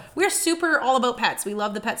 Yeah. We're super all about pets. We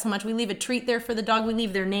love the pets so much. We leave a treat there for the dog. We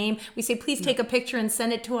leave their name. We say, please take a picture and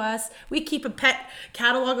send it to us. We keep a pet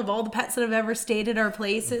catalog of all the pets that have ever stayed at our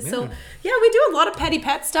places. So yeah, we do a lot of petty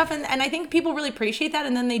pet stuff. And I think people really appreciate that.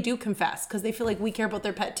 And then they do confess because they feel like we care about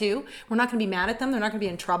their pet too. We're not going to be mad at them. They're not going to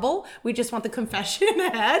be in trouble. We just want the confession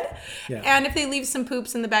ahead. Yeah. And if they leave some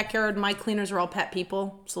poops in the backyard, my cleaners are all pet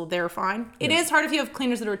people, so they're fine. It is hard if you have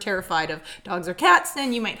cleaners that are terrified of dogs or cats,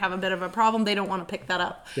 then you might have a bit of a problem. They don't want to pick that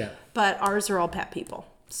up. Yeah. But ours are all pet people.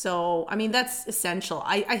 So, I mean, that's essential.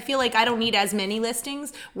 I feel like I don't need as many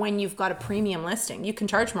listings when you've got a premium listing. You can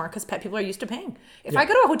charge more because pet people are used to paying. If I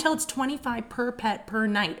go to a hotel, it's $25 per pet per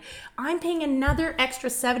night. I'm paying another extra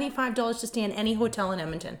 $75 to stay in any hotel in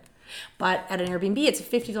Edmonton. But at an Airbnb, it's a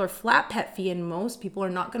 $50 flat pet fee, and most people are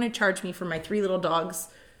not going to charge me for my 3 little dogs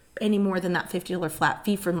any more than that $50 flat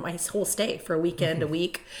fee for my whole stay for a weekend, a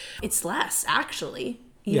week. It's less, actually.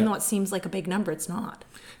 Even though it seems like a big number, it's not.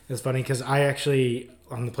 It's funny because I actually,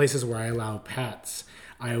 on the places where I allow pets,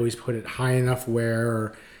 I always put it high enough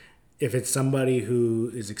where if it's somebody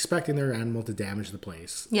who is expecting their animal to damage the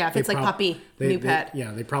place. Yeah, if it's like puppy, new pet.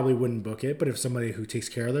 Yeah, they probably wouldn't book it. But if somebody who takes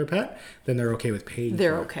care of their pet, then they're okay with paying.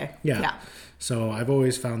 They're okay. Yeah. So I've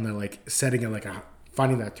always found that like setting it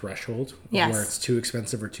finding that threshold where it's too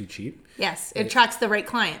expensive or too cheap. Yes, it attracts the right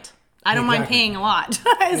client. I don't mind paying a lot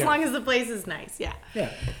as long as the place is nice.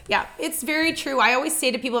 Yeah, it's very true. I always say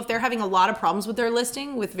to people, if they're having a lot of problems with their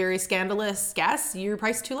listing with very scandalous guests, your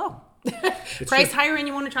price is too low. Price higher and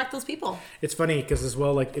you won't attract those people. It's funny because as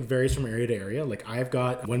well, like it varies from area to area. Like I've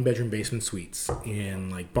got 1-bedroom basement suites in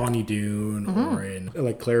like Bonnie Doon or in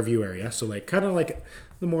like Clairview area. So like kind of like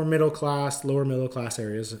the more lower middle class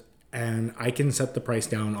areas. And I can set the price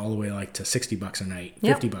down all the way like to $60 a night,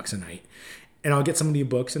 $50 a night. And I'll get some of the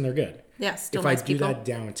books and they're good. Yes, still if nice I do people. that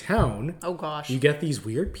downtown, oh gosh, you get these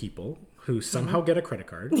weird people who somehow get a credit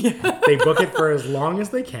card. They book it for as long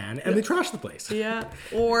as they can and they trash the place. Yeah.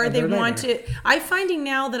 Or they want to. I'm finding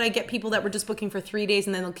now that I get people that were just booking for 3 days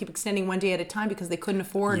and then they'll keep extending 1 day at a time because they couldn't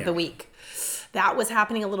afford the week. That was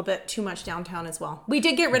happening a little bit too much downtown as well. We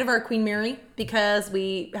did get rid of our Queen Mary because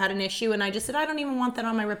we had an issue and I just said, I don't even want that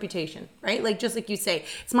on my reputation, right? Like, just like you say,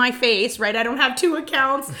 it's my face, right? I don't have 2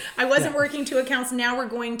 accounts. I wasn't working 2 accounts. Now we're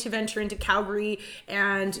going to venture into Calgary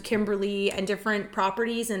and Kimberley and different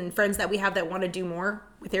properties and friends that we have that want to do more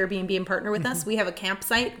with Airbnb and partner with us. We have a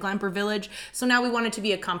campsite, Glamper Village. So now we want it to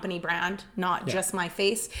be a company brand, not just my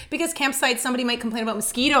face. Because campsites, somebody might complain about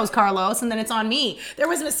mosquitoes, Carlos, and then it's on me. There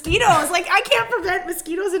was mosquitoes. Like, I can't prevent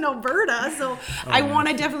mosquitoes in Alberta. So I want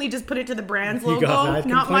to definitely just put it to the brand's logo,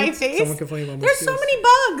 not my face. Someone complained about There's so many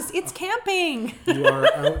bugs. It's camping. You are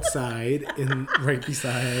outside right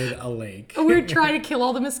beside a lake. We're trying to kill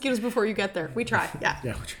all the mosquitoes before you get there. We try.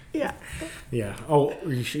 Yeah. Yeah. Oh,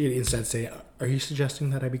 you should instead say, Are you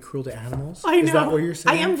suggesting that I be cruel to animals? I know. Is that what you're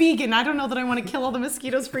saying? I am vegan. I don't know that I want to kill all the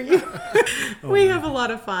mosquitoes for you. We have a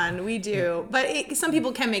lot of fun. We do. But some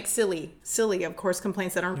people can make silly, of course,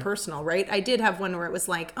 complaints that aren't personal, right? I did have one where it was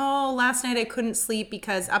like, oh, last night I couldn't sleep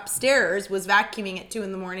because upstairs was vacuuming at 2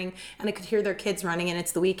 a.m. and I could hear their kids running and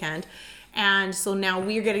it's the weekend. And so now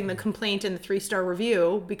we're getting the complaint in the 3-star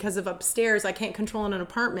review because of upstairs. I can't control in an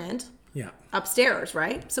apartment. Yeah. Upstairs,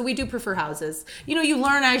 right? So we do prefer houses. You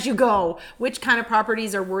learn as you go which kind of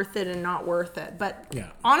properties are worth it and not worth it. But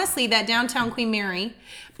honestly, that downtown Queen Mary,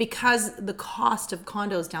 because the cost of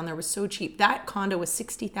condos down there was so cheap, that condo was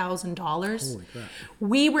 $60,000. Holy crap.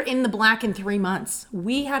 We were in the black in 3 months.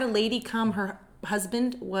 We had a lady come, her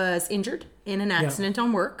husband was injured in an accident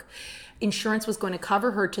on work. Insurance was going to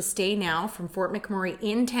cover her to stay now from Fort McMurray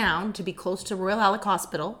in town to be close to Royal Alec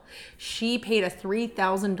Hospital. She paid a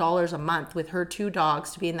 $3,000 a month with her 2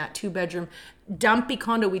 dogs to be in that 2-bedroom dumpy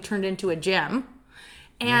condo we turned into a gym.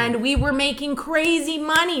 And we were making crazy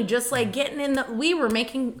money, just like we were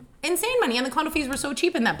making insane money. And the condo fees were so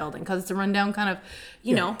cheap in that building because it's a rundown kind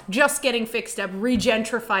of, just getting fixed up,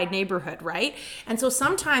 regentrified neighborhood, right? And so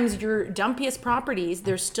sometimes your dumpiest properties,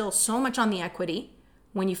 there's still so much on the equity.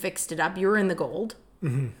 When you fixed it up, you're in the gold,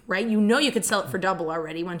 right? You could sell it for double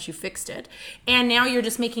already once you fixed it. And now you're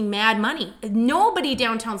just making mad money. Nobody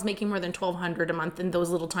downtown's making more than $1,200 a month in those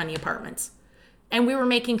little tiny apartments. And we were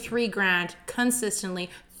making $3,000 consistently,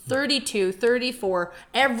 32, 34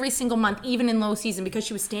 every single month, even in low season, because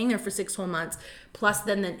she was staying there for 6 whole months. Plus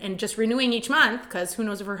and just renewing each month, because who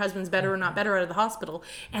knows if her husband's better or not better out of the hospital.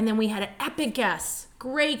 And then we had an epic guest,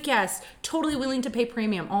 great guest, totally willing to pay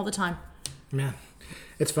premium all the time. Man.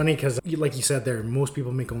 It's funny because, like you said there, most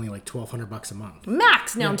people make only like $1,200 a month.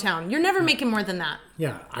 Max downtown. You're never making more than that.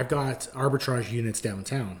 Yeah, I've got arbitrage units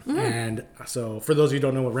downtown. And so for those of you who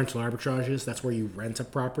don't know what rental arbitrage is, that's where you rent a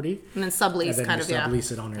property. And then sublease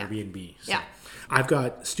sublease it on Airbnb. So yeah. I've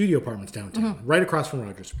got studio apartments downtown, right across from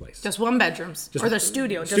Rogers Place. Just 1 bedrooms. Or the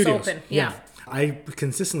studio, just open. Yeah. I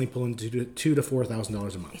consistently pull into $2,000 to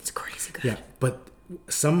 $4,000 a month. It's crazy good. Yeah, but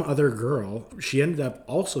some other girl, she ended up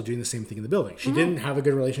also doing the same thing in the building. She didn't have a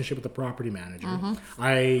good relationship with the property manager.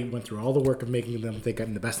 I went through all the work of making them think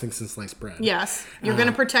I'm the best thing since sliced bread. Yes. You're going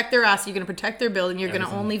to protect their ass. You're going to protect their building. You're going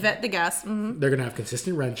to only vet the guests. They're going to have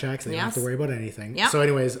consistent rent checks. They don't have to worry about anything. Yep. So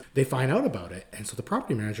anyways, they find out about it. And so the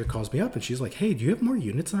property manager calls me up and she's like, hey, do you have more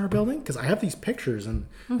units in our building? Because I have these pictures and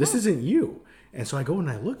this isn't you. And so I go and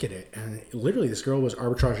I look at it. And literally this girl was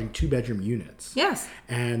arbitraging 2-bedroom units. Yes.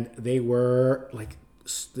 And they were like...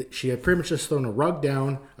 She had pretty much just thrown a rug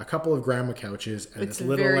down, a couple of grandma couches, and it's this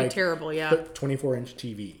little very like terrible, 24-inch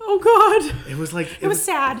TV. Oh God! It was like it was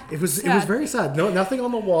sad. It was very sad. No, nothing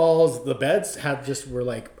on the walls. The beds were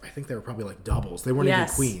like, I think they were probably like doubles. They weren't even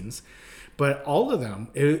queens. But all of them,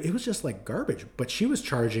 it was just like garbage. But she was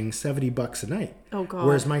charging $70 a night. Oh God!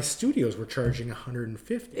 Whereas my studios were charging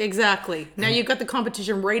 $150. Exactly. Now you've got the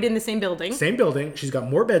competition right in the same building. Same building. She's got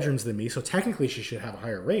more bedrooms than me, so technically she should have a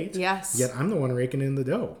higher rate. Yes. Yet I'm the one raking in the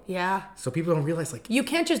dough. Yeah. So people don't realize like you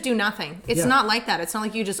can't just do nothing. It's not like that. It's not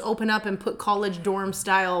like you just open up and put college dorm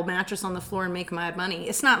style mattress on the floor and make mad money.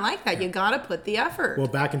 It's not like that. You got to put the effort. Well,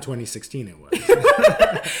 back in 2016 it was.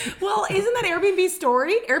 Well, isn't that Airbnb's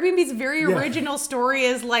story? Airbnb's very original story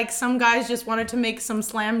is like some guys just wanted to make some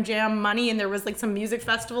slam jam money and there was like some music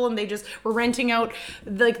festival and they just were renting out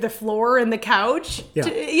like the floor and the couch. Yeah.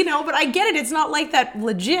 But I get it. It's not like that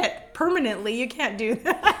legit permanently. You can't do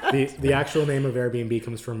that. The actual name of Airbnb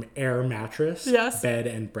comes from air mattress, bed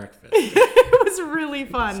and breakfast. It was really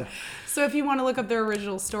fun. So if you want to look up their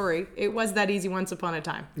original story, it was that easy once upon a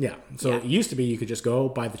time. Yeah. So it used to be you could just go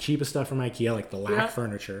buy the cheapest stuff from IKEA, like the lack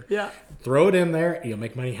furniture. Yeah. Throw it in there. You'll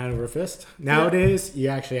make money hand over fist. Nowadays, you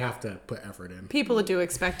actually have to put effort in. People do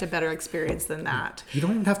expect a better experience than that. You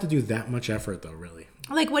don't even have to do that much effort, though, really.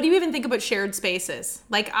 Like, what do you even think about shared spaces?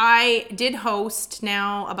 Like, I did host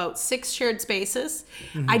now about 6 shared spaces.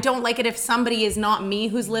 I don't like it if somebody is not me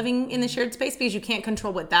who's living in the shared space because you can't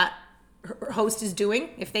control what that host is doing.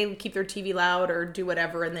 If they keep their TV loud or do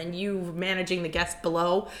whatever, and then you managing the guest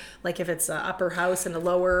below, like if it's an upper house and a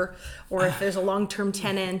lower, or if there's a long-term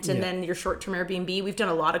tenant and then your short-term Airbnb. We've done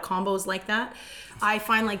a lot of combos like that. I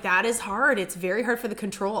find like that is hard. It's very hard for the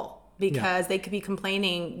control. Because they could be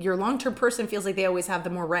complaining. Your long-term person feels like they always have the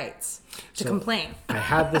more rights to complain. I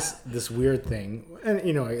had this weird thing, and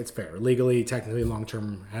it's fair. Legally, technically,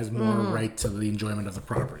 long-term has more right to the enjoyment of the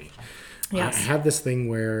property. Yes. I had this thing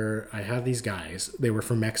where I had these guys. They were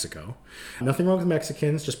from Mexico. Nothing wrong with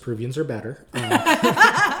Mexicans, just Peruvians are better.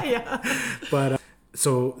 But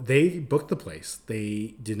So they booked the place.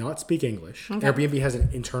 They did not speak English. Okay. Airbnb has an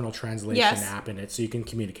internal translation app in it, so you can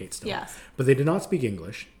communicate still. Yes. But they did not speak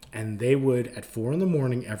English, and they would, at 4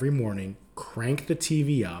 a.m. every morning, crank the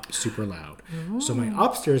TV up super loud. Ooh. So my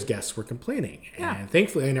upstairs guests were complaining, and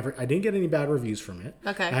thankfully I didn't get any bad reviews from it.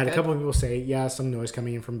 Okay, I had a couple of people say, some noise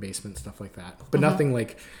coming in from basement, stuff like that, but nothing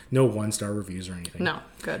like no 1-star reviews or anything. No,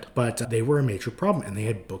 good. But they were a major problem, and they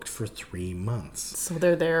had booked for 3 months. So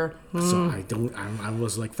they're there. So I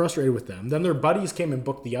was like frustrated with them. Then their buddies came and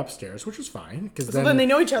booked the upstairs, which was fine because then they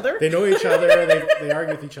know each other. They know each other. they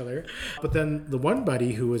argue with each other. But then the one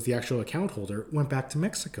buddy who was the actual account holder went back to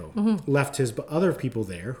Mexico, left his other people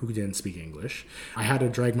there who didn't speak English. I had to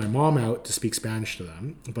drag my mom out to speak Spanish to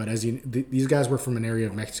them. But as these guys were from an area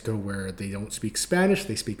of Mexico where they don't speak Spanish,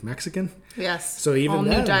 they speak Mexican. Yes. So even all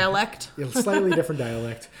new dialect. Slightly different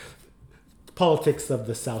dialect. Politics of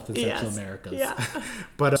the South and Central Americas. Yeah.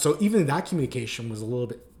 But so even that communication was a little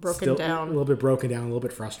bit broken down, a little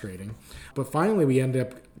bit frustrating. But finally we ended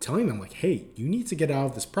up telling them like, hey, you need to get out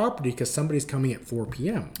of this property because somebody's coming at 4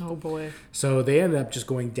 p.m. Oh boy. So they ended up just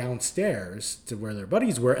going downstairs to where their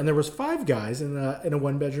buddies were, and there was 5 guys in a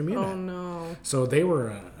 1-bedroom unit. Oh no. So they were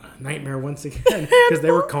a nightmare once again because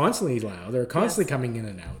they were constantly loud. They were constantly coming in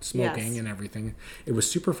and out, smoking and everything. It was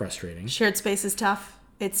super frustrating. Shared space is tough.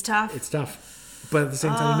 It's tough. But at the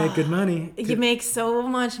same time, you make good money. You make so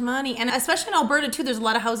much money. And especially in Alberta, too, there's a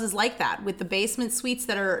lot of houses like that with the basement suites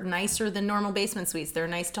that are nicer than normal basement suites. They're a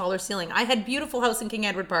nice, taller ceiling. I had a beautiful house in King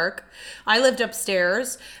Edward Park. I lived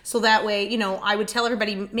upstairs. So that way, I would tell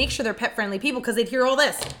everybody, make sure they're pet-friendly people because they'd hear all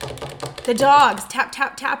this. The dogs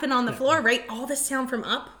tapping on the floor, right? All the sound from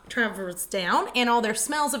up travels down, and all their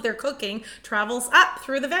smells of their cooking travels up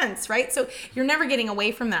through the vents, right? So you're never getting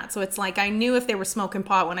away from that. So it's like I knew if they were smoking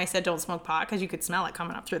pot when I said don't smoke pot because you could smell it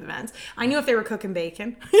coming up through the vents. I knew if they were cooking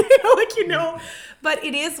bacon, But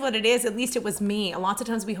it is what it is. At least it was me. Lots of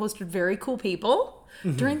times we hosted very cool people.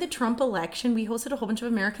 Mm-hmm. During the Trump election, we hosted a whole bunch of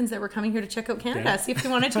Americans that were coming here to check out Canada, see if they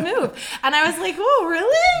wanted to move. And I was like, oh,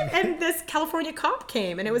 really? And this California cop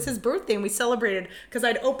came, and it was his birthday, and we celebrated because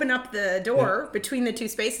I'd open up the door between the two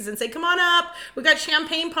spaces and say, come on up. We got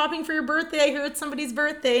champagne popping for your birthday. I heard it's somebody's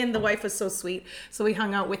birthday. And the wife was so sweet. So we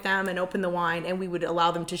hung out with them and opened the wine, and we would allow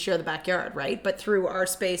them to share the backyard, right? But through our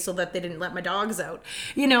space so that they didn't let my dogs out,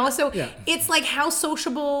 So it's like how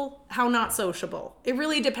sociable, how not sociable. It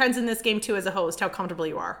really depends in this game, too, as a host, how comfortable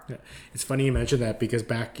you are. Yeah. It's funny you mentioned that because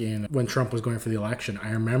back in when Trump was going for the election,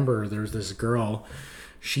 I remember there was this girl,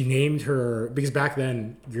 she named her, because back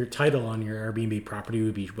then your title on your Airbnb property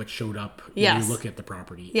would be what showed up when you look at the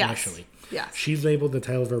property initially. Yes. She labeled the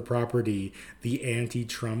title of her property the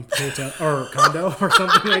anti-Trump hotel or condo or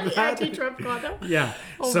something like that. Anti-Trump condo? Yeah.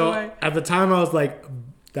 Oh, so boy. At the time I was like,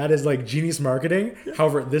 that is like genius marketing.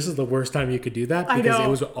 However, this is the worst time you could do that because it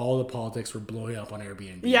was all the politics were blowing up on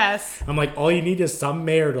Airbnb. Yes. I'm like, all you need is some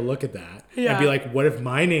mayor to look at that and be like, what if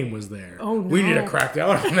my name was there? Oh, no. We need to crack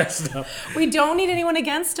down on that stuff. We don't need anyone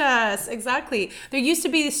against us. Exactly. There used to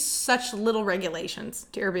be such little regulations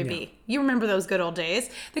to Airbnb. Yeah. You remember those good old days.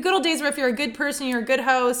 The good old days where if you're a good person, you're a good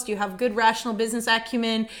host, you have good rational business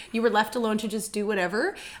acumen, you were left alone to just do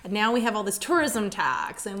whatever. And now we have all this tourism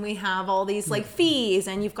tax and we have all these fees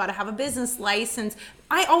and you've got to have a business license.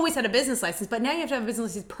 I always had a business license, but now you have to have a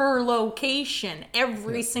business license per location,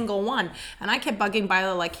 every single one. And I kept bugging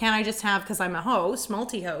Bila, like, can't I just have, because I'm a host,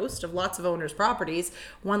 multi-host of lots of owners' properties,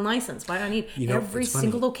 one license? Why do I need every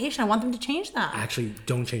single location? I want them to change that. Actually,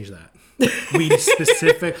 don't change that. We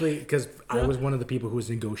specifically, because I was one of the people who was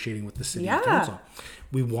negotiating with the city council.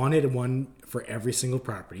 We wanted one for every single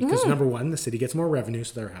property because number one, the city gets more revenue,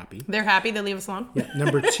 so they're happy. They're happy. They leave us alone. Yeah.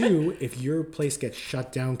 Number two, if your place gets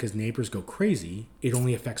shut down because neighbors go crazy, it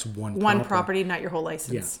only affects one property, not your whole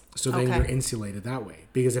license. Yeah. So then you're insulated that way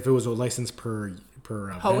because if it was a license per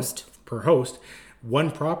host,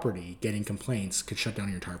 one property getting complaints could shut down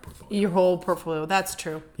your entire portfolio. Your whole portfolio. That's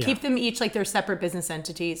true. Yeah. Keep them each like they're separate business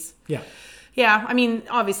entities. Yeah. Yeah, I mean,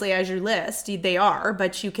 obviously, as your list, they are,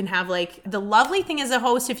 but you can have, like, the lovely thing as a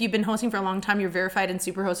host, if you've been hosting for a long time, you're verified and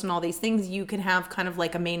Superhost and all these things, you can have kind of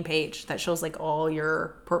like a main page that shows, like, all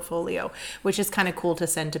your portfolio, which is kind of cool to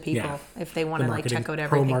send to people if they want to, like, check out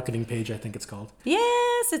everything. Pro marketing page, I think it's called.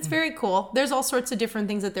 Yes, it's very cool. There's all sorts of different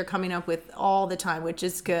things that they're coming up with all the time, which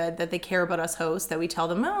is good, that they care about us hosts, that we tell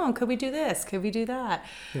them, oh, could we do this? Could we do that?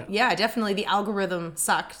 Yeah, definitely. The algorithm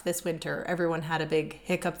sucked this winter. Everyone had a big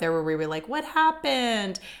hiccup there where we were like, what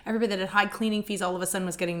happened? Everybody that had high cleaning fees all of a sudden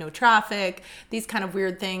was getting no traffic, these kind of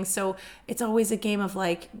weird things. So it's always a game of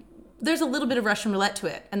like, there's a little bit of Russian roulette to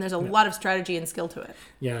it, and there's a lot of strategy and skill to it.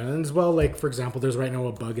 Yeah, and as well, like, for example, there's right now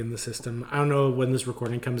a bug in the system. I don't know when this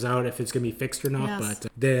recording comes out, if it's going to be fixed or not, Yes.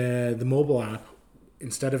 but the mobile app,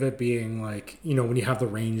 instead of it being like, when you have the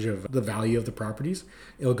range of the value of the properties,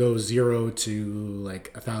 it'll go 0 to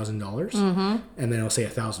like $1,000, and then it'll say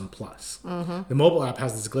 1,000 plus. The mobile app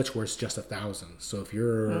has this glitch where it's just 1,000. So if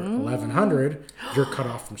you're 1,100, you're cut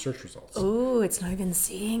off from search results. Oh, it's not even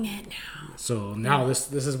seeing it now. So now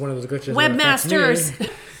this is one of those glitches. Webmasters.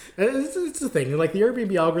 It's the thing. Like, the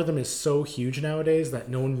Airbnb algorithm is so huge nowadays that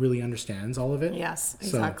no one really understands all of it. Yes,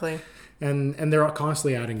 exactly. And they're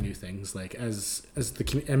constantly adding new things. Like, as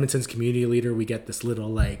the Edmonton's community leader, we get this little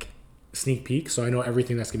like sneak peek, so I know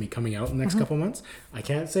everything that's gonna be coming out in the next couple months. I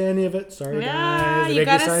can't say any of it. Sorry, guys. You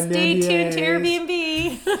gotta stay tuned to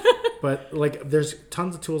Airbnb. But like, there's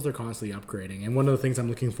tons of tools they're constantly upgrading, and one of the things I'm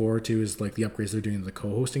looking forward to is like the upgrades they're doing to the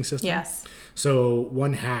co-hosting system. Yes. So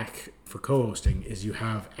one hack for co-hosting is you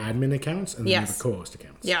have admin accounts and then you have co-host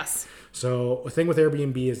accounts. Yes. So the thing with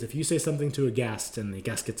Airbnb is if you say something to a guest and the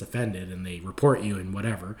guest gets offended and they report you and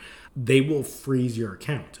whatever, they will freeze your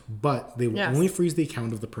account. But they will only freeze the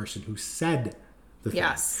account of the person who said the thing.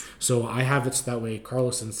 Yes. So I have it so that way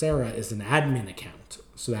Carlos and Sarah is an admin account.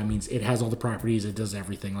 So that means it has all the properties, it does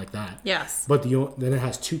everything like that. Yes. But then it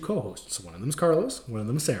has 2 co-hosts. So one of them is Carlos, one of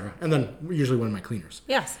them is Sarah, and then usually one of my cleaners.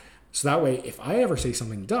 Yes. So that way, if I ever say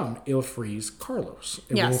something dumb, it'll freeze Carlos.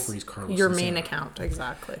 It won't freeze Carlos. Your main account,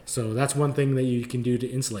 exactly. So that's one thing that you can do to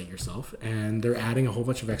insulate yourself. And they're adding a whole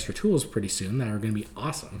bunch of extra tools pretty soon that are going to be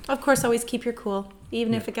awesome. Of course, always keep your cool,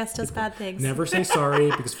 even if a guest does bad things. Never say sorry,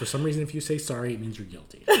 because for some reason, if you say sorry, it means you're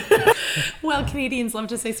guilty. Well, Canadians love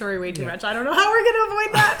to say sorry way too much. I don't know how we're going to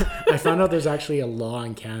avoid that. I found out there's actually a law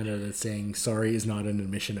in Canada that's saying sorry is not an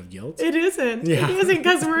admission of guilt. It isn't. Yeah. It isn't,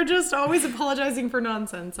 because we're just always apologizing for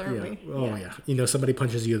nonsense, aren't we? Oh, yeah. Somebody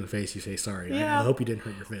punches you in the face, you say sorry. Yeah. I hope you didn't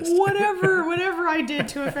hurt your fist. Whatever I did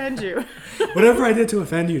to offend you. Whatever I did to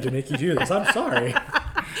offend you to make you do this, I'm sorry.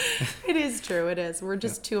 It is true. It is. We're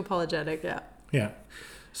just too apologetic. Yeah. Yeah.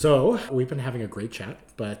 So we've been having a great chat,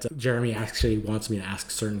 but Jeremy actually wants me to ask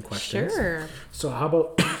certain questions. Sure. So how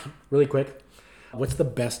about, really quick, what's the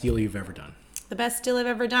best deal you've ever done? The best deal I've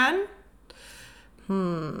ever done?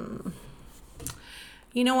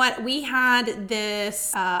 You know what? We had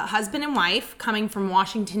this husband and wife coming from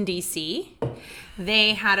Washington, D.C.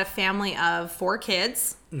 They had a family of 4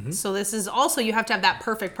 kids. So this is also, you have to have that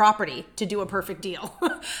perfect property to do a perfect deal.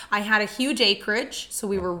 I had a huge acreage. So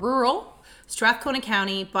we were rural, Strathcona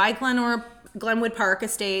County, by Glenwood Park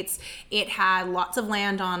Estates. It had lots of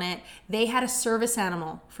land on it. They had a service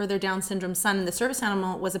animal for their Down syndrome son, and the service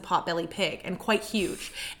animal was a potbelly pig, and quite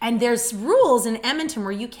huge. And there's rules in Edmonton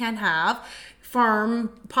where you can't have farm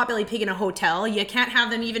potbelly pig in a hotel. You can't have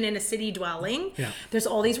them even in a city dwelling. Yeah. There's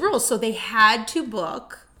all these rules. So they had to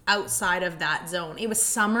book outside of that zone. It was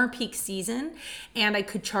summer peak season, and I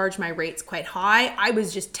could charge my rates quite high. I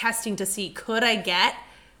was just testing to see, could I get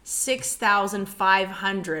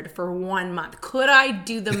 6,500 for 1 month? Could I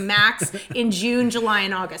do the max in June, July,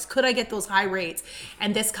 and August? Could I get those high rates?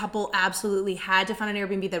 And this couple absolutely had to find an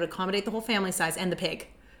Airbnb that would accommodate the whole family size and the pig.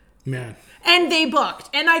 Man. And they booked,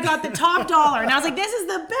 and I got the top dollar, and I was like, this is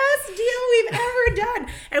the best deal we've ever done.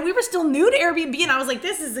 And we were still new to Airbnb, and I was like,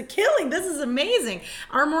 this is a killing. This is amazing.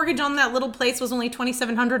 Our mortgage on that little place was only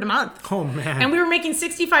 $2,700 a month. Oh, man. And we were making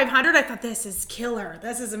 $6,500. I thought, this is killer.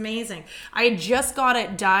 This is amazing. I had just got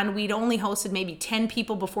it done. We'd only hosted maybe 10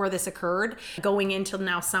 people before this occurred. Going into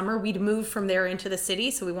now summer, we'd moved from there into the city,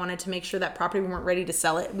 so we wanted to make sure that property, we weren't ready to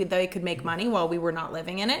sell it. They could make money while we were not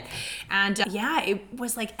living in it. And it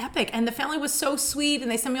was like epic. And the family was so sweet, and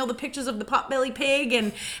they sent me all the pictures of the potbelly pig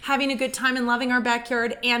and having a good time and loving our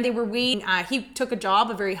backyard. And they were waiting. He took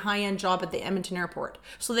a very high-end job at the Edmonton airport,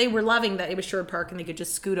 so they were loving that it was Sherwood Park and they could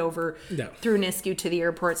just scoot over through Nisku to the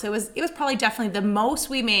airport. So it was probably definitely the most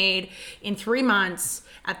we made in 3 months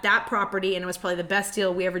at that property, and it was probably the best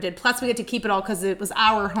deal we ever did. Plus we had to keep it all because it was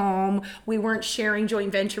our home. We weren't sharing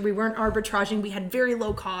joint venture, we weren't arbitraging, we had very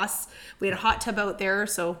low costs. We had a hot tub out there,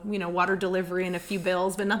 so water delivery and a few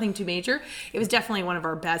bills, but nothing too major. It was definitely one of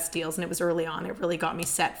our best deals, and it was early on. It really got me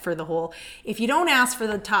set for the whole, if you don't ask for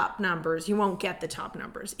the top numbers, you won't get the top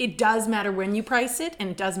numbers. It does matter when you price it, and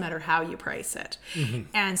it does matter how you price it.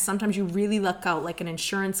 And sometimes you really luck out, like an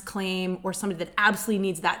insurance claim or somebody that absolutely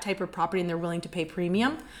needs that type of property and they're willing to pay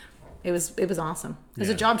premium. It was awesome. It's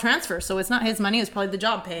a job transfer, so it's not his money. It's probably the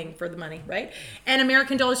job paying for the money, right? And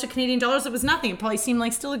American dollars to Canadian dollars, it was nothing. It probably seemed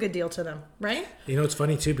like still a good deal to them, right? You know, it's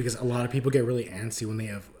funny too because a lot of people get really antsy when they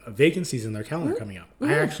have vacancies in their calendar coming up.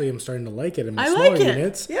 I actually am starting to like it in my smaller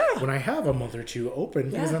units when I have a month or two open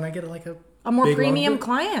because then I get like a more big, premium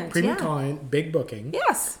client. Premium client, big booking.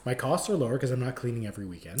 Yes. My costs are lower because I'm not cleaning every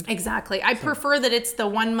weekend. Exactly. I prefer that it's the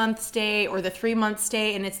 1 month stay or the 3 month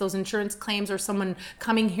stay and it's those insurance claims or someone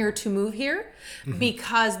coming here to move here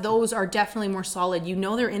because those are definitely more solid. You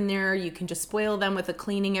know they're in there. You can just spoil them with a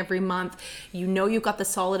cleaning every month. You know you've got the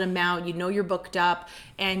solid amount. You know you're booked up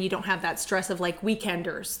and you don't have that stress of like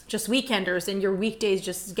weekenders and your weekdays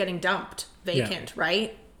just getting dumped vacant,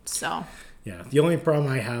 right? So... Yeah, the only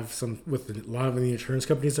problem I have with a lot of the insurance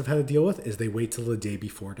companies I've had to deal with is they wait till the day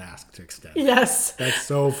before to ask to extend. Yes. That's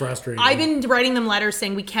so frustrating. I've been writing them letters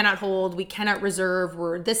saying we cannot hold, we cannot reserve.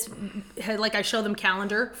 I show them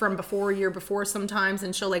calendar from a year before sometimes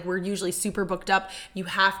and show like we're usually super booked up. You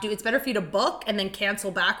have to, it's better for you to book and then cancel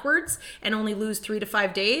backwards and only lose 3 to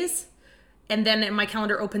 5 days. And then my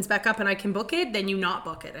calendar opens back up and I can book it, then you not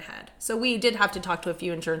book it ahead. So we did have to talk to a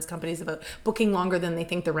few insurance companies about booking longer than they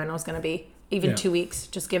think the reno is going to be. Even 2 weeks.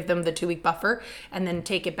 Just give them the 2 week buffer and then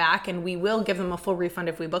take it back. And we will give them a full refund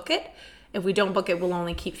if we book it. If we don't book it, we'll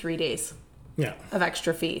only keep 3 days of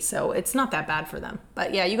extra fee. So it's not that bad for them.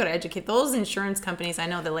 But yeah, you got to educate those insurance companies. I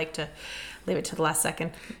know they like to leave it to the last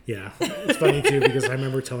second. Yeah, it's funny too because I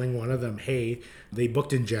remember telling one of them, hey, they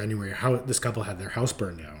booked in January. How this couple had their house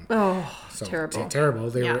burned down. Oh, so terrible. Terrible.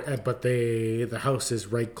 The house is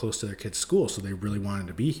right close to their kids' school, so they really wanted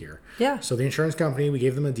to be here. Yeah. So the insurance company, we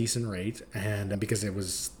gave them a decent rate, and because it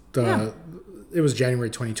was January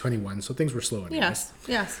 2021, so things were slow anyways.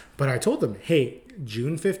 Yes. But I told them, hey,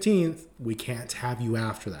 June 15th, we can't have you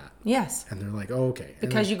after that. Yes. And they're like, oh, okay.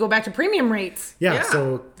 Because you go back to premium rates. Yeah.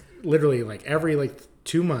 So literally like every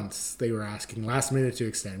 2 months they were asking last minute to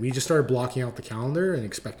extend. We just started blocking out the calendar and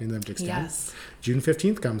expecting them to extend. Yes. June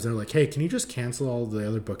 15th comes and they're like, hey, can you just cancel all the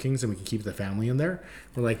other bookings and we can keep the family in there?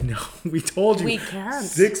 We're like, no, we told you we can't.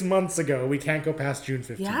 6 months ago we can't go past June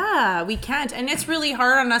 15th. Yeah, we can't. And it's really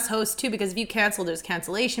hard on us hosts too because if you cancel, there's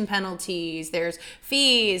cancellation penalties, there's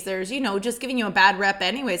fees, there's, just giving you a bad rep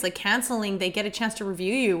anyways. Like canceling, they get a chance to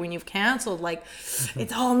review you when you've canceled. Like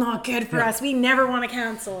it's all not good for us. We never want to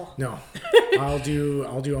cancel. No. I'll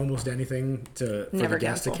do almost anything for the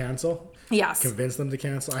guest to cancel. Yes. Convince them to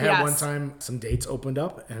cancel. I had one time some dates opened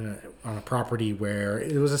up and on a property where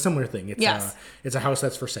it was a similar thing. It's a house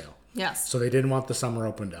that's for sale. Yes. So they didn't want the summer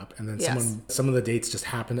opened up, and then some of the dates just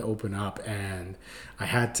happened to open up, and I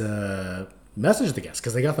had to message the guests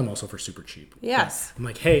because they got them also for super cheap. Yes. But I'm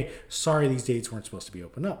like, hey, sorry, these dates weren't supposed to be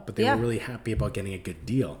open up, but they were really happy about getting a good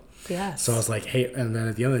deal. Yes. So I was like, hey, and then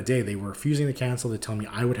at the end of the day, they were refusing to cancel. They told me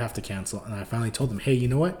I would have to cancel, and I finally told them, hey, you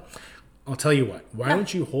know what? I'll tell you what. Why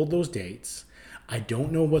don't you hold those dates? I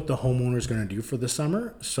don't know what the homeowner is going to do for the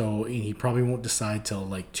summer, so he probably won't decide till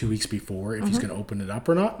like 2 weeks before if he's going to open it up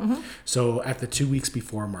or not. So at the 2 weeks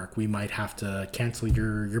before mark, we might have to cancel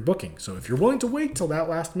your booking. So if you're willing to wait till that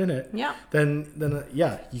last minute, then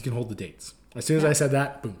you can hold the dates. As soon as I said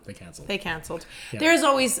that, boom, they canceled. Yeah. There's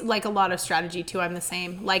always like a lot of strategy too. I'm the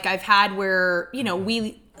same. Like I've had where,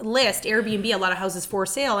 we list Airbnb a lot of houses for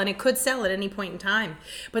sale and it could sell at any point in time.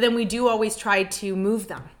 But then we do always try to move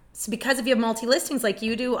them. So because if you have multi-listings like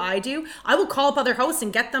you do, I will call up other hosts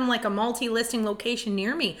and get them like a multi-listing location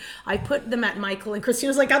near me. I put them at Michael and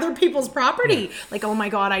Christina's like other people's property. Like, oh my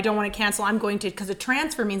God, I don't want to cancel. I'm going to, because a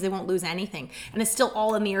transfer means they won't lose anything. And it's still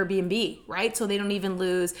all in the Airbnb, right? So they don't even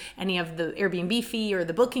lose any of the Airbnb fee or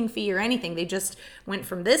the booking fee or anything. They just went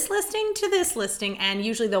from this listing to this listing, and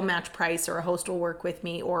usually they'll match price or a host will work with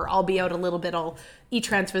me, or I'll be out a little bit. I'll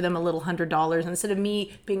e-transfer them a little $100 instead of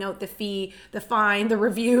me being out the fee, the fine, the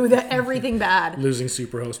review, everything bad. Losing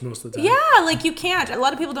Superhost most of the time. Yeah, like you can't. A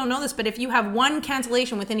lot of people don't know this, but if you have one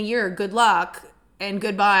cancellation within a year, good luck and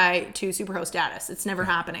goodbye to Superhost status. It's never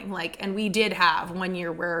happening. And we did have 1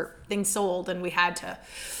 year where things sold and we had to,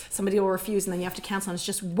 somebody will refuse and then you have to cancel, and it's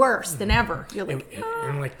just worse than ever. You're like,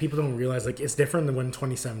 and people don't realize it's different than when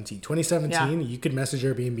 2017, you could message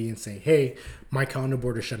Airbnb and say, hey, my condo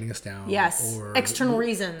board is shutting us down. Yes. Or external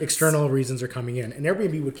reasons. External reasons are coming in, and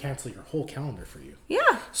Airbnb would cancel your whole calendar for you.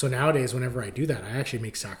 Yeah. So nowadays, whenever I do that, I actually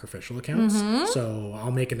make sacrificial accounts. So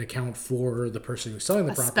I'll make an account for the person who's selling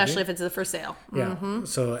the property. Especially if it's for sale. Yeah.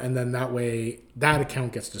 So, and then that way, that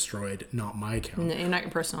account gets destroyed, not my account. No, not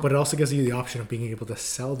your personal. But it also gives you the option of being able to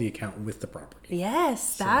sell the account with the property.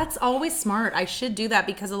 Yes, that's always smart. I should do that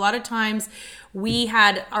because a lot of times we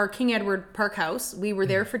had our King Edward Park house. We were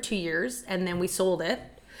there for 2 years and then we sold it.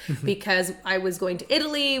 because I was going to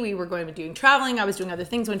Italy. We were going to be doing traveling. I was doing other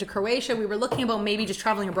things. Went to Croatia. We were looking about maybe just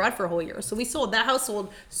traveling abroad for a whole year. So we sold. That house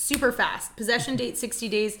sold super fast. Possession date 60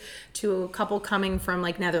 days to a couple coming from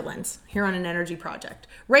like Netherlands here on an energy project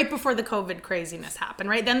right before the COVID craziness happened.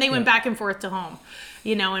 Right then they went back and forth to home,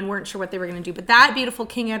 and weren't sure what they were going to do. But that beautiful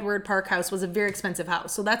King Edward Park house was a very expensive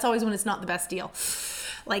house. So that's always when it's not the best deal.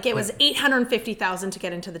 Like it was $850,000 to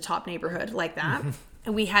get into the top neighborhood like that.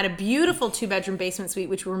 And we had a beautiful 2-bedroom basement suite,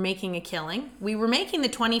 which we were making a killing. We were making the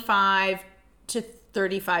 25 to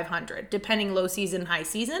 3,500, depending low season, high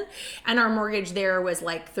season. And our mortgage there was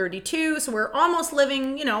like 32. So we're almost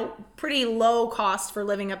living, pretty low cost for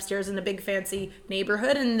living upstairs in a big fancy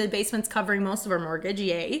neighborhood. And the basement's covering most of our mortgage.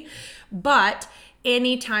 Yay. But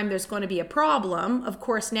anytime there's going to be a problem, of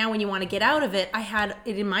course, now when you want to get out of it, I had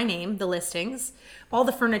it in my name, the listings. All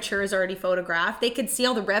the furniture is already photographed. They could see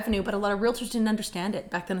all the revenue, but a lot of realtors didn't understand it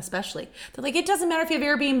back then, especially. They're like, it doesn't matter if you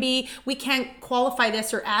have Airbnb, we can't qualify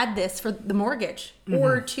this or add this for the mortgage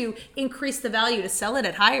or to increase the value to sell it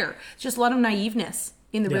at higher. It's just a lot of naiveness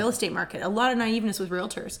in the real estate market, a lot of naiveness with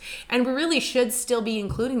realtors. And we really should still be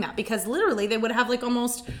including that because literally they would have like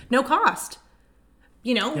almost no cost.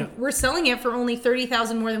 We're selling it for only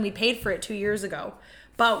 $30,000 more than we paid for it 2 years ago.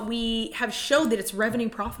 But we have showed that it's revenue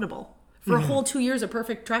profitable for a whole 2 years, a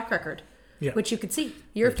perfect track record, which you could see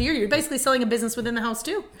year after year. You're basically selling a business within the house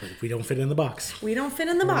too. But we don't fit in the box. We don't fit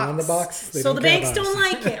in the box. Not in the box. So the banks don't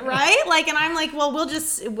like it, right? And I'm like, well,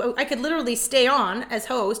 I could literally stay on as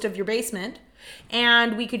host of your basement.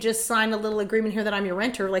 And we could just sign a little agreement here that I'm your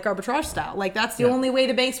renter, like arbitrage style. That's the only way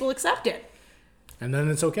the banks will accept it. And then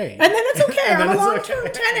it's okay. I'm a long-term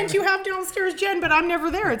tenant. You have downstairs, Jen, but I'm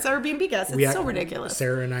never there. It's Airbnb guests. It's so ridiculous.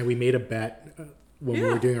 Sarah and I, we made a bet when we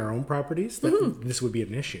were doing our own properties that this would be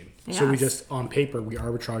an issue. Yes. So we just, on paper, we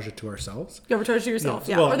arbitrage it to ourselves. You arbitrage to yourself,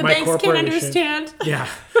 yeah. Well, or the banks can't understand. Yeah.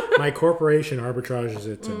 My corporation arbitrages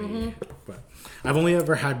it to me. But I've only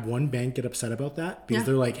ever had one bank get upset about that because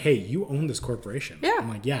they're like, hey, you own this corporation. Yeah. I'm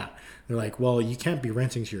like, yeah. They're like, well, you can't be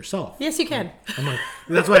renting to yourself. Yes, you can. I'm like,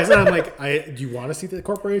 that's why I said, I'm like, do you want to see the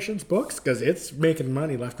corporation's books? Because it's making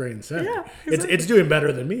money left, right, and center. Yeah, exactly. It's doing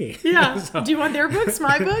better than me. Yeah. So, do you want their books,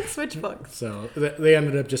 my books? Which books? So they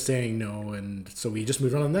ended up just saying no. And so we just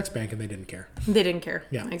moved on to the next bank and they didn't care. They didn't care.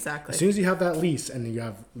 Yeah. Exactly. As soon as you have that lease and you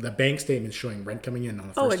have the bank statement showing rent coming in on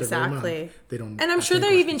the first of every month, they don't. And I'm sure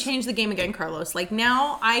they even changed the game again, Carlos.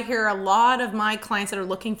 Now I hear a lot of my clients that are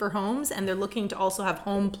looking for homes and they're looking to also have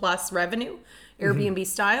home plus revenue. Airbnb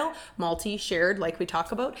style, multi-shared like we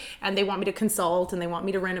talk about, and they want me to consult and they want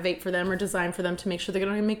me to renovate for them or design for them to make sure they're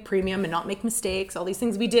going to make premium and not make mistakes, all these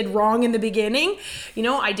things we did wrong in the beginning.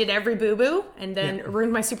 I did every boo-boo and then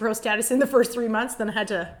ruined my super pro status in the first 3 months, then I had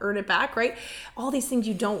to earn it back, right? All these things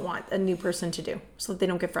you don't want a new person to do so that they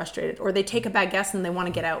don't get frustrated or they take a bad guess and they want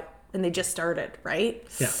to get out and they just started, right?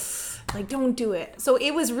 Yeah. Don't do it. So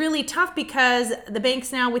it was really tough because the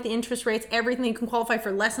banks now with the interest rates, everything you can qualify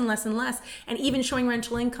for less and less and less. And even showing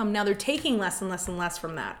rental income, now they're taking less and less and less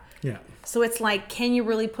from that. Yeah. So it's like, can you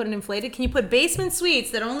really put an inflated? Can you put basement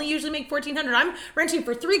suites that only usually make $1,400? I'm renting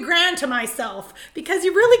for $3,000 to myself because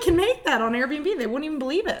you really can make that on Airbnb. They wouldn't even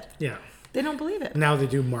believe it. Yeah. They don't believe it. Now they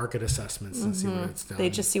do market assessments and see what it's done. They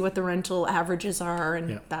just see what the rental averages are,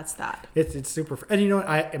 and that's that. It's super. And you know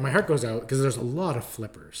what? My heart goes out because there's a lot of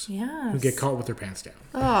flippers who get caught with their pants down.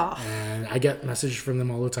 Oh. And I get messages from them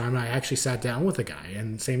all the time. I actually sat down with a guy,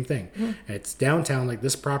 and same thing. It's downtown, like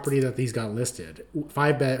this property that these got listed,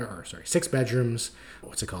 6 bedrooms.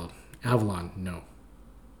 What's it called? Avalon? No.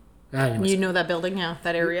 Anyways. You know that building,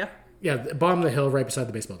 that area. Yeah, bottom of the hill, right beside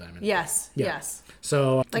the baseball diamond. Yes.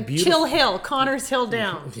 So Chill Hill, Connors Hill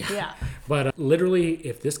down. Yeah. But literally,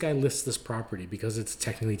 if this guy lists this property because it's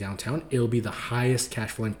technically downtown, it'll be the highest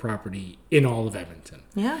cash flowing property in all of Edmonton.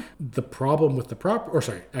 Yeah. The problem with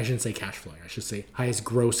the I shouldn't say cash flowing. I should say highest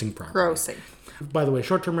grossing property. By the way,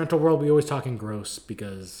 short-term rental world, we always talk in gross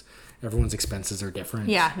because everyone's expenses are different.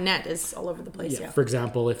 Yeah, net is all over the place. Yeah. For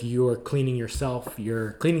example, if you are cleaning yourself,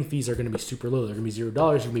 your cleaning fees are going to be super low. They're going to be $0. You're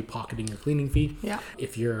going to be pocketing your cleaning fee. Yeah.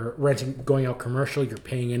 If you're going out commercial, you're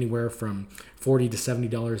paying anywhere from $40 to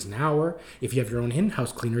 $70 an hour. If you have your own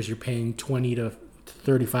in-house cleaners, you're paying $20 to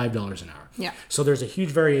 $35 an hour. Yeah. So there's a huge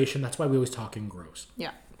variation. That's why we always talk in gross. Yeah.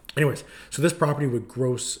 Anyways, so this property would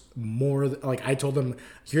gross more. Like I told them,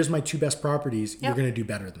 here's my 2 best properties. You're going to do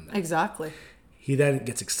better than that. Exactly. He then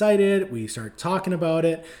gets excited. We start talking about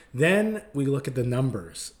it. Then we look at the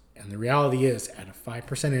numbers. And the reality is, at a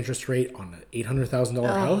 5% interest rate on an $800,000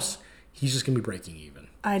 house, he's just going to be breaking even.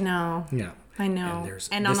 I know. Yeah. I know.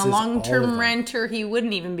 And on this a is all of long-term them. renter, he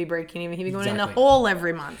wouldn't even be breaking even. He'd be going in the Exactly. hole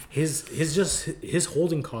every month. His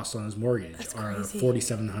holding costs on his mortgage are crazy.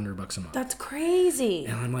 $4,700 a month. That's crazy.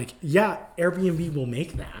 And I'm like, yeah, Airbnb will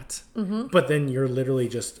make that, but then you're literally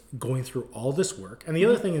just going through all this work. And the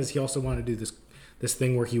other thing is, he also wanted to do this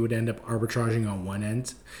thing where he would end up arbitraging on one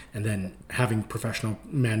end and then having professional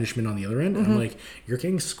management on the other end. And I'm like, you're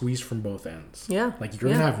getting squeezed from both ends. Yeah. Like,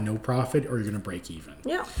 you're gonna have no profit or you're gonna break even.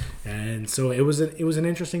 Yeah. And so it was an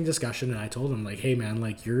interesting discussion. And I told him, like, hey man,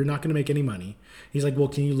 like, you're not gonna make any money. He's like, well,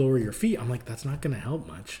 can you lower your fee? I'm like, that's not gonna help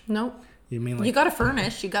much. No. You mean, like, You got to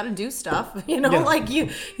furnish. You got to do stuff. You know, Yeah. like you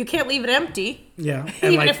can't leave it empty. yeah.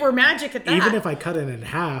 And Even like, if we're magic at that. even if I cut it in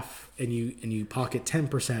half and you pocket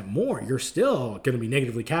 10% more, you're still going to be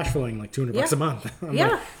negatively cash flowing like $200 Yeah. a month. I'm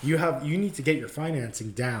Yeah. like, you need to get your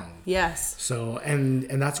financing down. Yes. So and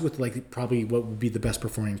that's with like probably what would be the best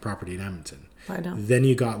performing property in Edmonton. I know. Then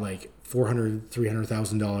you got like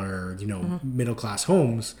 $400,000-$300,000 middle class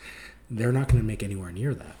homes. They're not going to make anywhere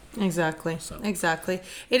near that. Exactly. Exactly.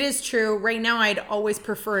 It is true. Right now, I'd always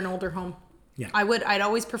prefer an older home. Yeah. I'd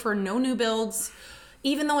always prefer no new builds,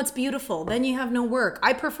 even though it's beautiful. Then you have no work.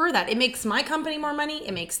 I prefer that. It makes my company more money.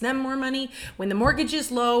 It makes them more money. When the mortgage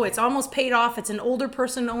is low, it's almost paid off. It's an older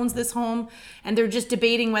person who owns this home, and they're just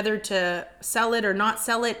debating whether to sell it or not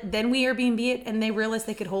sell it. Then we Airbnb it, and they realize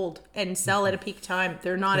they could hold and sell at a peak time.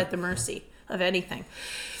 They're not at the mercy of anything.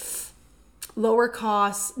 Lower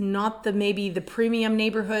costs, not maybe the premium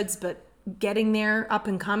neighborhoods, but getting there, up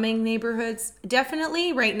and coming neighborhoods.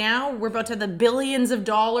 Definitely right now, we're about to have the billions of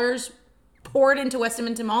dollars poured into West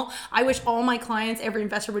Edmonton Mall. I wish all my clients, every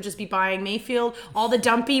investor would just be buying Mayfield, all the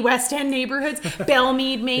dumpy West End neighborhoods,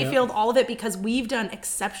 Belmead, Mayfield, all of it, because we've done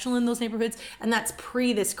exceptional in those neighborhoods. And that's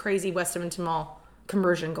pre this crazy West Edmonton Mall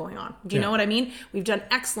conversion going on. Do you know what I mean? We've done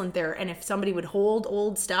excellent there. And if somebody would hold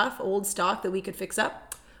old stock that we could fix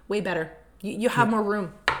up, way better. You have more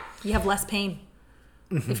room. You have less pain.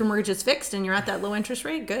 If your mortgage is fixed and you're at that low interest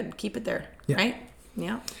rate, good. Keep it there, right?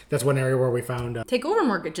 Yeah. That's one area where we found Takeover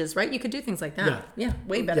mortgages, right? You could do things like that. Yeah,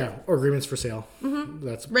 way better. yeah, or agreements for sale.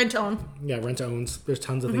 That's Rent to own. yeah, rent to owns. There's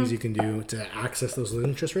tons of things you can do to access those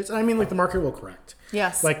interest rates. And I mean, like, the market will correct.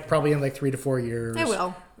 Yes. Like, probably in like 3 to 4 years. It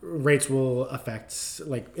will. Rates will affect,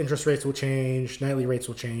 like, interest rates will change, nightly rates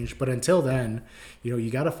will change. But until then, you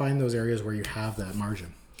got to find those areas where you have that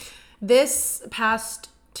margin. This past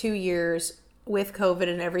 2 years with COVID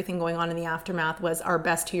and everything going on in the aftermath was our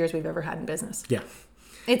best 2 years we've ever had in business. Yeah.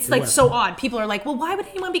 It's like so odd. People are like, well, why would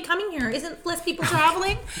anyone be coming here? Isn't less people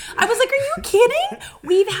traveling? I was like, are you kidding?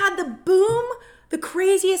 We've had the boom, the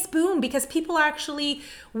craziest boom, because people actually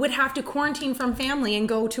would have to quarantine from family and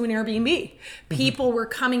go to an Airbnb. People were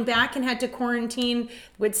coming back and had to quarantine,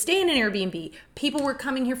 would stay in an Airbnb. People were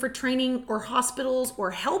coming here for training or hospitals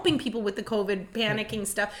or helping people with the COVID panicking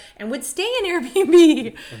stuff and would stay in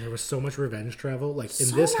Airbnb. And there was so much revenge travel. Like, in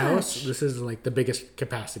So this house, much. this is like the biggest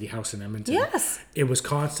capacity house in Edmonton. Yes. It was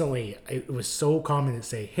so common to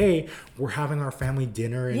say, hey, we're having our family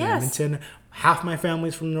dinner in Yes. Edmonton. Half my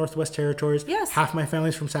family's from the Northwest Territories. Yes. Half my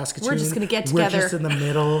family's from Saskatoon. We're just gonna get We're together. just in the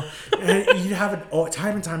middle. And you have it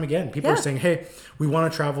time and time again. People Yeah. are saying, hey, we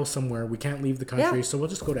want to travel somewhere. We can't leave the country, Yeah. so we'll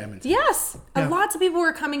just go to Edmonton. Yes. Yeah. Lots of people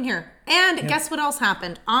were coming here. And guess what else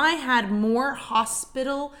happened? I had more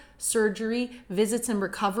hospital surgery visits and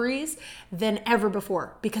recoveries than ever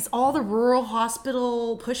before, because all the rural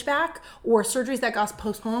hospital pushback or surgeries that got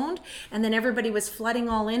postponed, and then everybody was flooding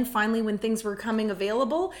all in finally when things were coming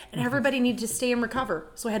available, and everybody needed to stay and recover.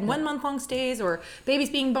 So I had 1 month long stays, or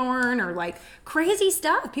babies being born, or like crazy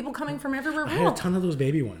stuff. People coming from everywhere. I had a ton of those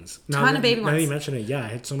baby ones. Ton of baby Now that ones. you mention it, yeah, I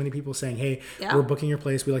had so many people saying, hey, Yeah. we're booking your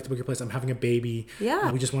place. We like to book your place. I'm having a baby.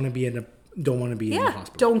 Yeah. We just want to be don't want to be in the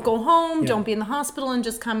hospital. Don't go home. Don't be in the hospital, and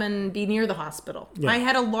just come and be near the hospital. Yeah. I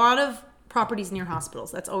had a lot of properties near hospitals.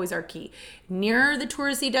 That's always our key. Near the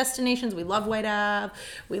touristy destinations. We love White Ave.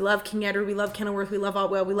 We love King Edward. We love Kenilworth. We love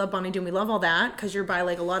Otwell. We love Bonnie Doon. We love all that because you're by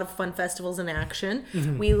like a lot of fun festivals in action.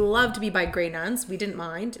 Mm-hmm. We love to be by Grey Nuns. We didn't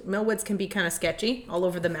mind. Millwoods can be kind of sketchy all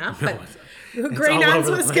over the map, but Grey all Nuns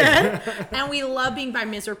over the was place. good. And we love being by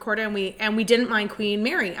Misericordia, and we didn't mind Queen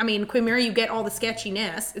Mary. I mean, Queen Mary, you get all the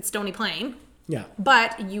sketchiness. It's Stony Plain. Yeah.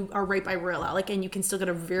 But you are right by Royal Alec, and you can still get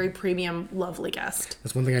a very premium, lovely guest.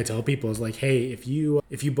 That's one thing I tell people is like, hey, if you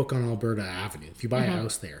book on Alberta Avenue, if you buy a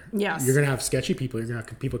house there, Yes. you're gonna have sketchy people. You're gonna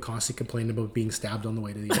have people constantly complaining about being stabbed on the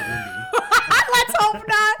way to the Airbnb. Let's hope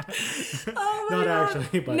not. Oh my Not God.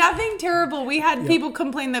 actually, but Nothing terrible. We had people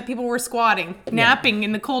complain that people were squatting, napping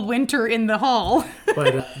in the cold winter in the hall.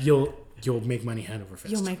 but you'll make money hand over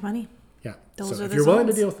fist. You'll make money. Yeah. Those So are if the you're willing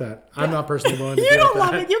to zones. deal with that, I'm not personally willing to You deal don't with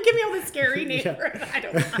love that. it. You give me all the scary neighbor. I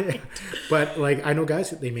don't mind. But like I know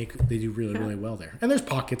guys, they do really well there, and there's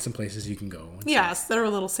pockets and places you can go. And Yes, that are a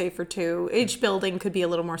little safer too. Each building could be a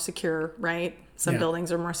little more secure, right? Some Yeah.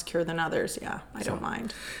 buildings are more secure than others. Yeah, I don't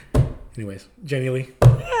mind. Anyways, Jenni Lee,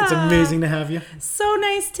 it's amazing to have you. So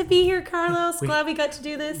nice to be here, Carlos. Glad we got to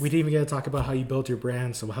do this. We didn't even get to talk about how you built your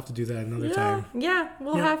brand, so we'll have to do that another time. Yeah,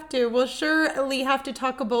 we'll have to. We'll surely have to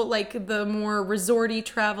talk about like the more resorty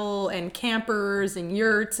travel and campers and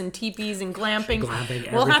yurts and teepees and glamping. We'll have to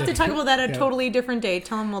everything. talk about that a Yeah. totally different day.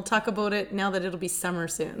 Tell them we'll talk about it now that it'll be summer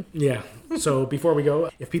soon. Yeah. So before we go,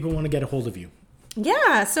 if people want to get a hold of you,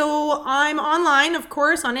 Yeah, so I'm online, of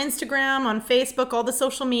course, on Instagram, on Facebook, all the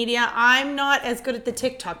social media. I'm not as good at the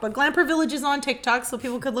TikTok, but Glamper Village is on TikTok, so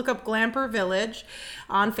people could look up Glamper Village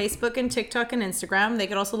on Facebook and TikTok and Instagram. They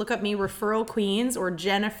could also look up me, Referral Queens, or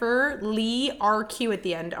Jennifer Lee RQ at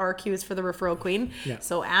the end. RQ is for the Referral Queen. Yeah.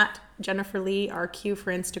 So at Jennifer Lee RQ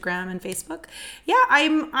for Instagram and Facebook. Yeah,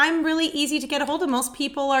 I'm really easy to get a hold of. Most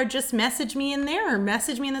people are just message me in there or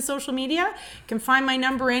message me in the social media. You can find my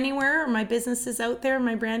number anywhere. My business is out there,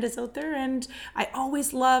 my brand is out there, and I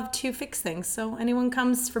always love to fix things. So anyone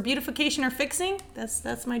comes for beautification or fixing,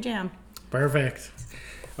 that's my jam. perfect.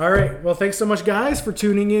 All right. Well, thanks so much, guys, for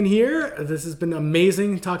tuning in here. This has been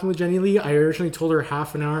amazing talking with Jenni Lee. I originally told her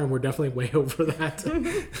half an hour, and we're definitely way over that.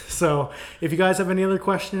 So if you guys have any other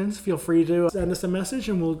questions, feel free to send us a message,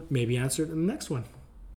 and we'll maybe answer it in the next one.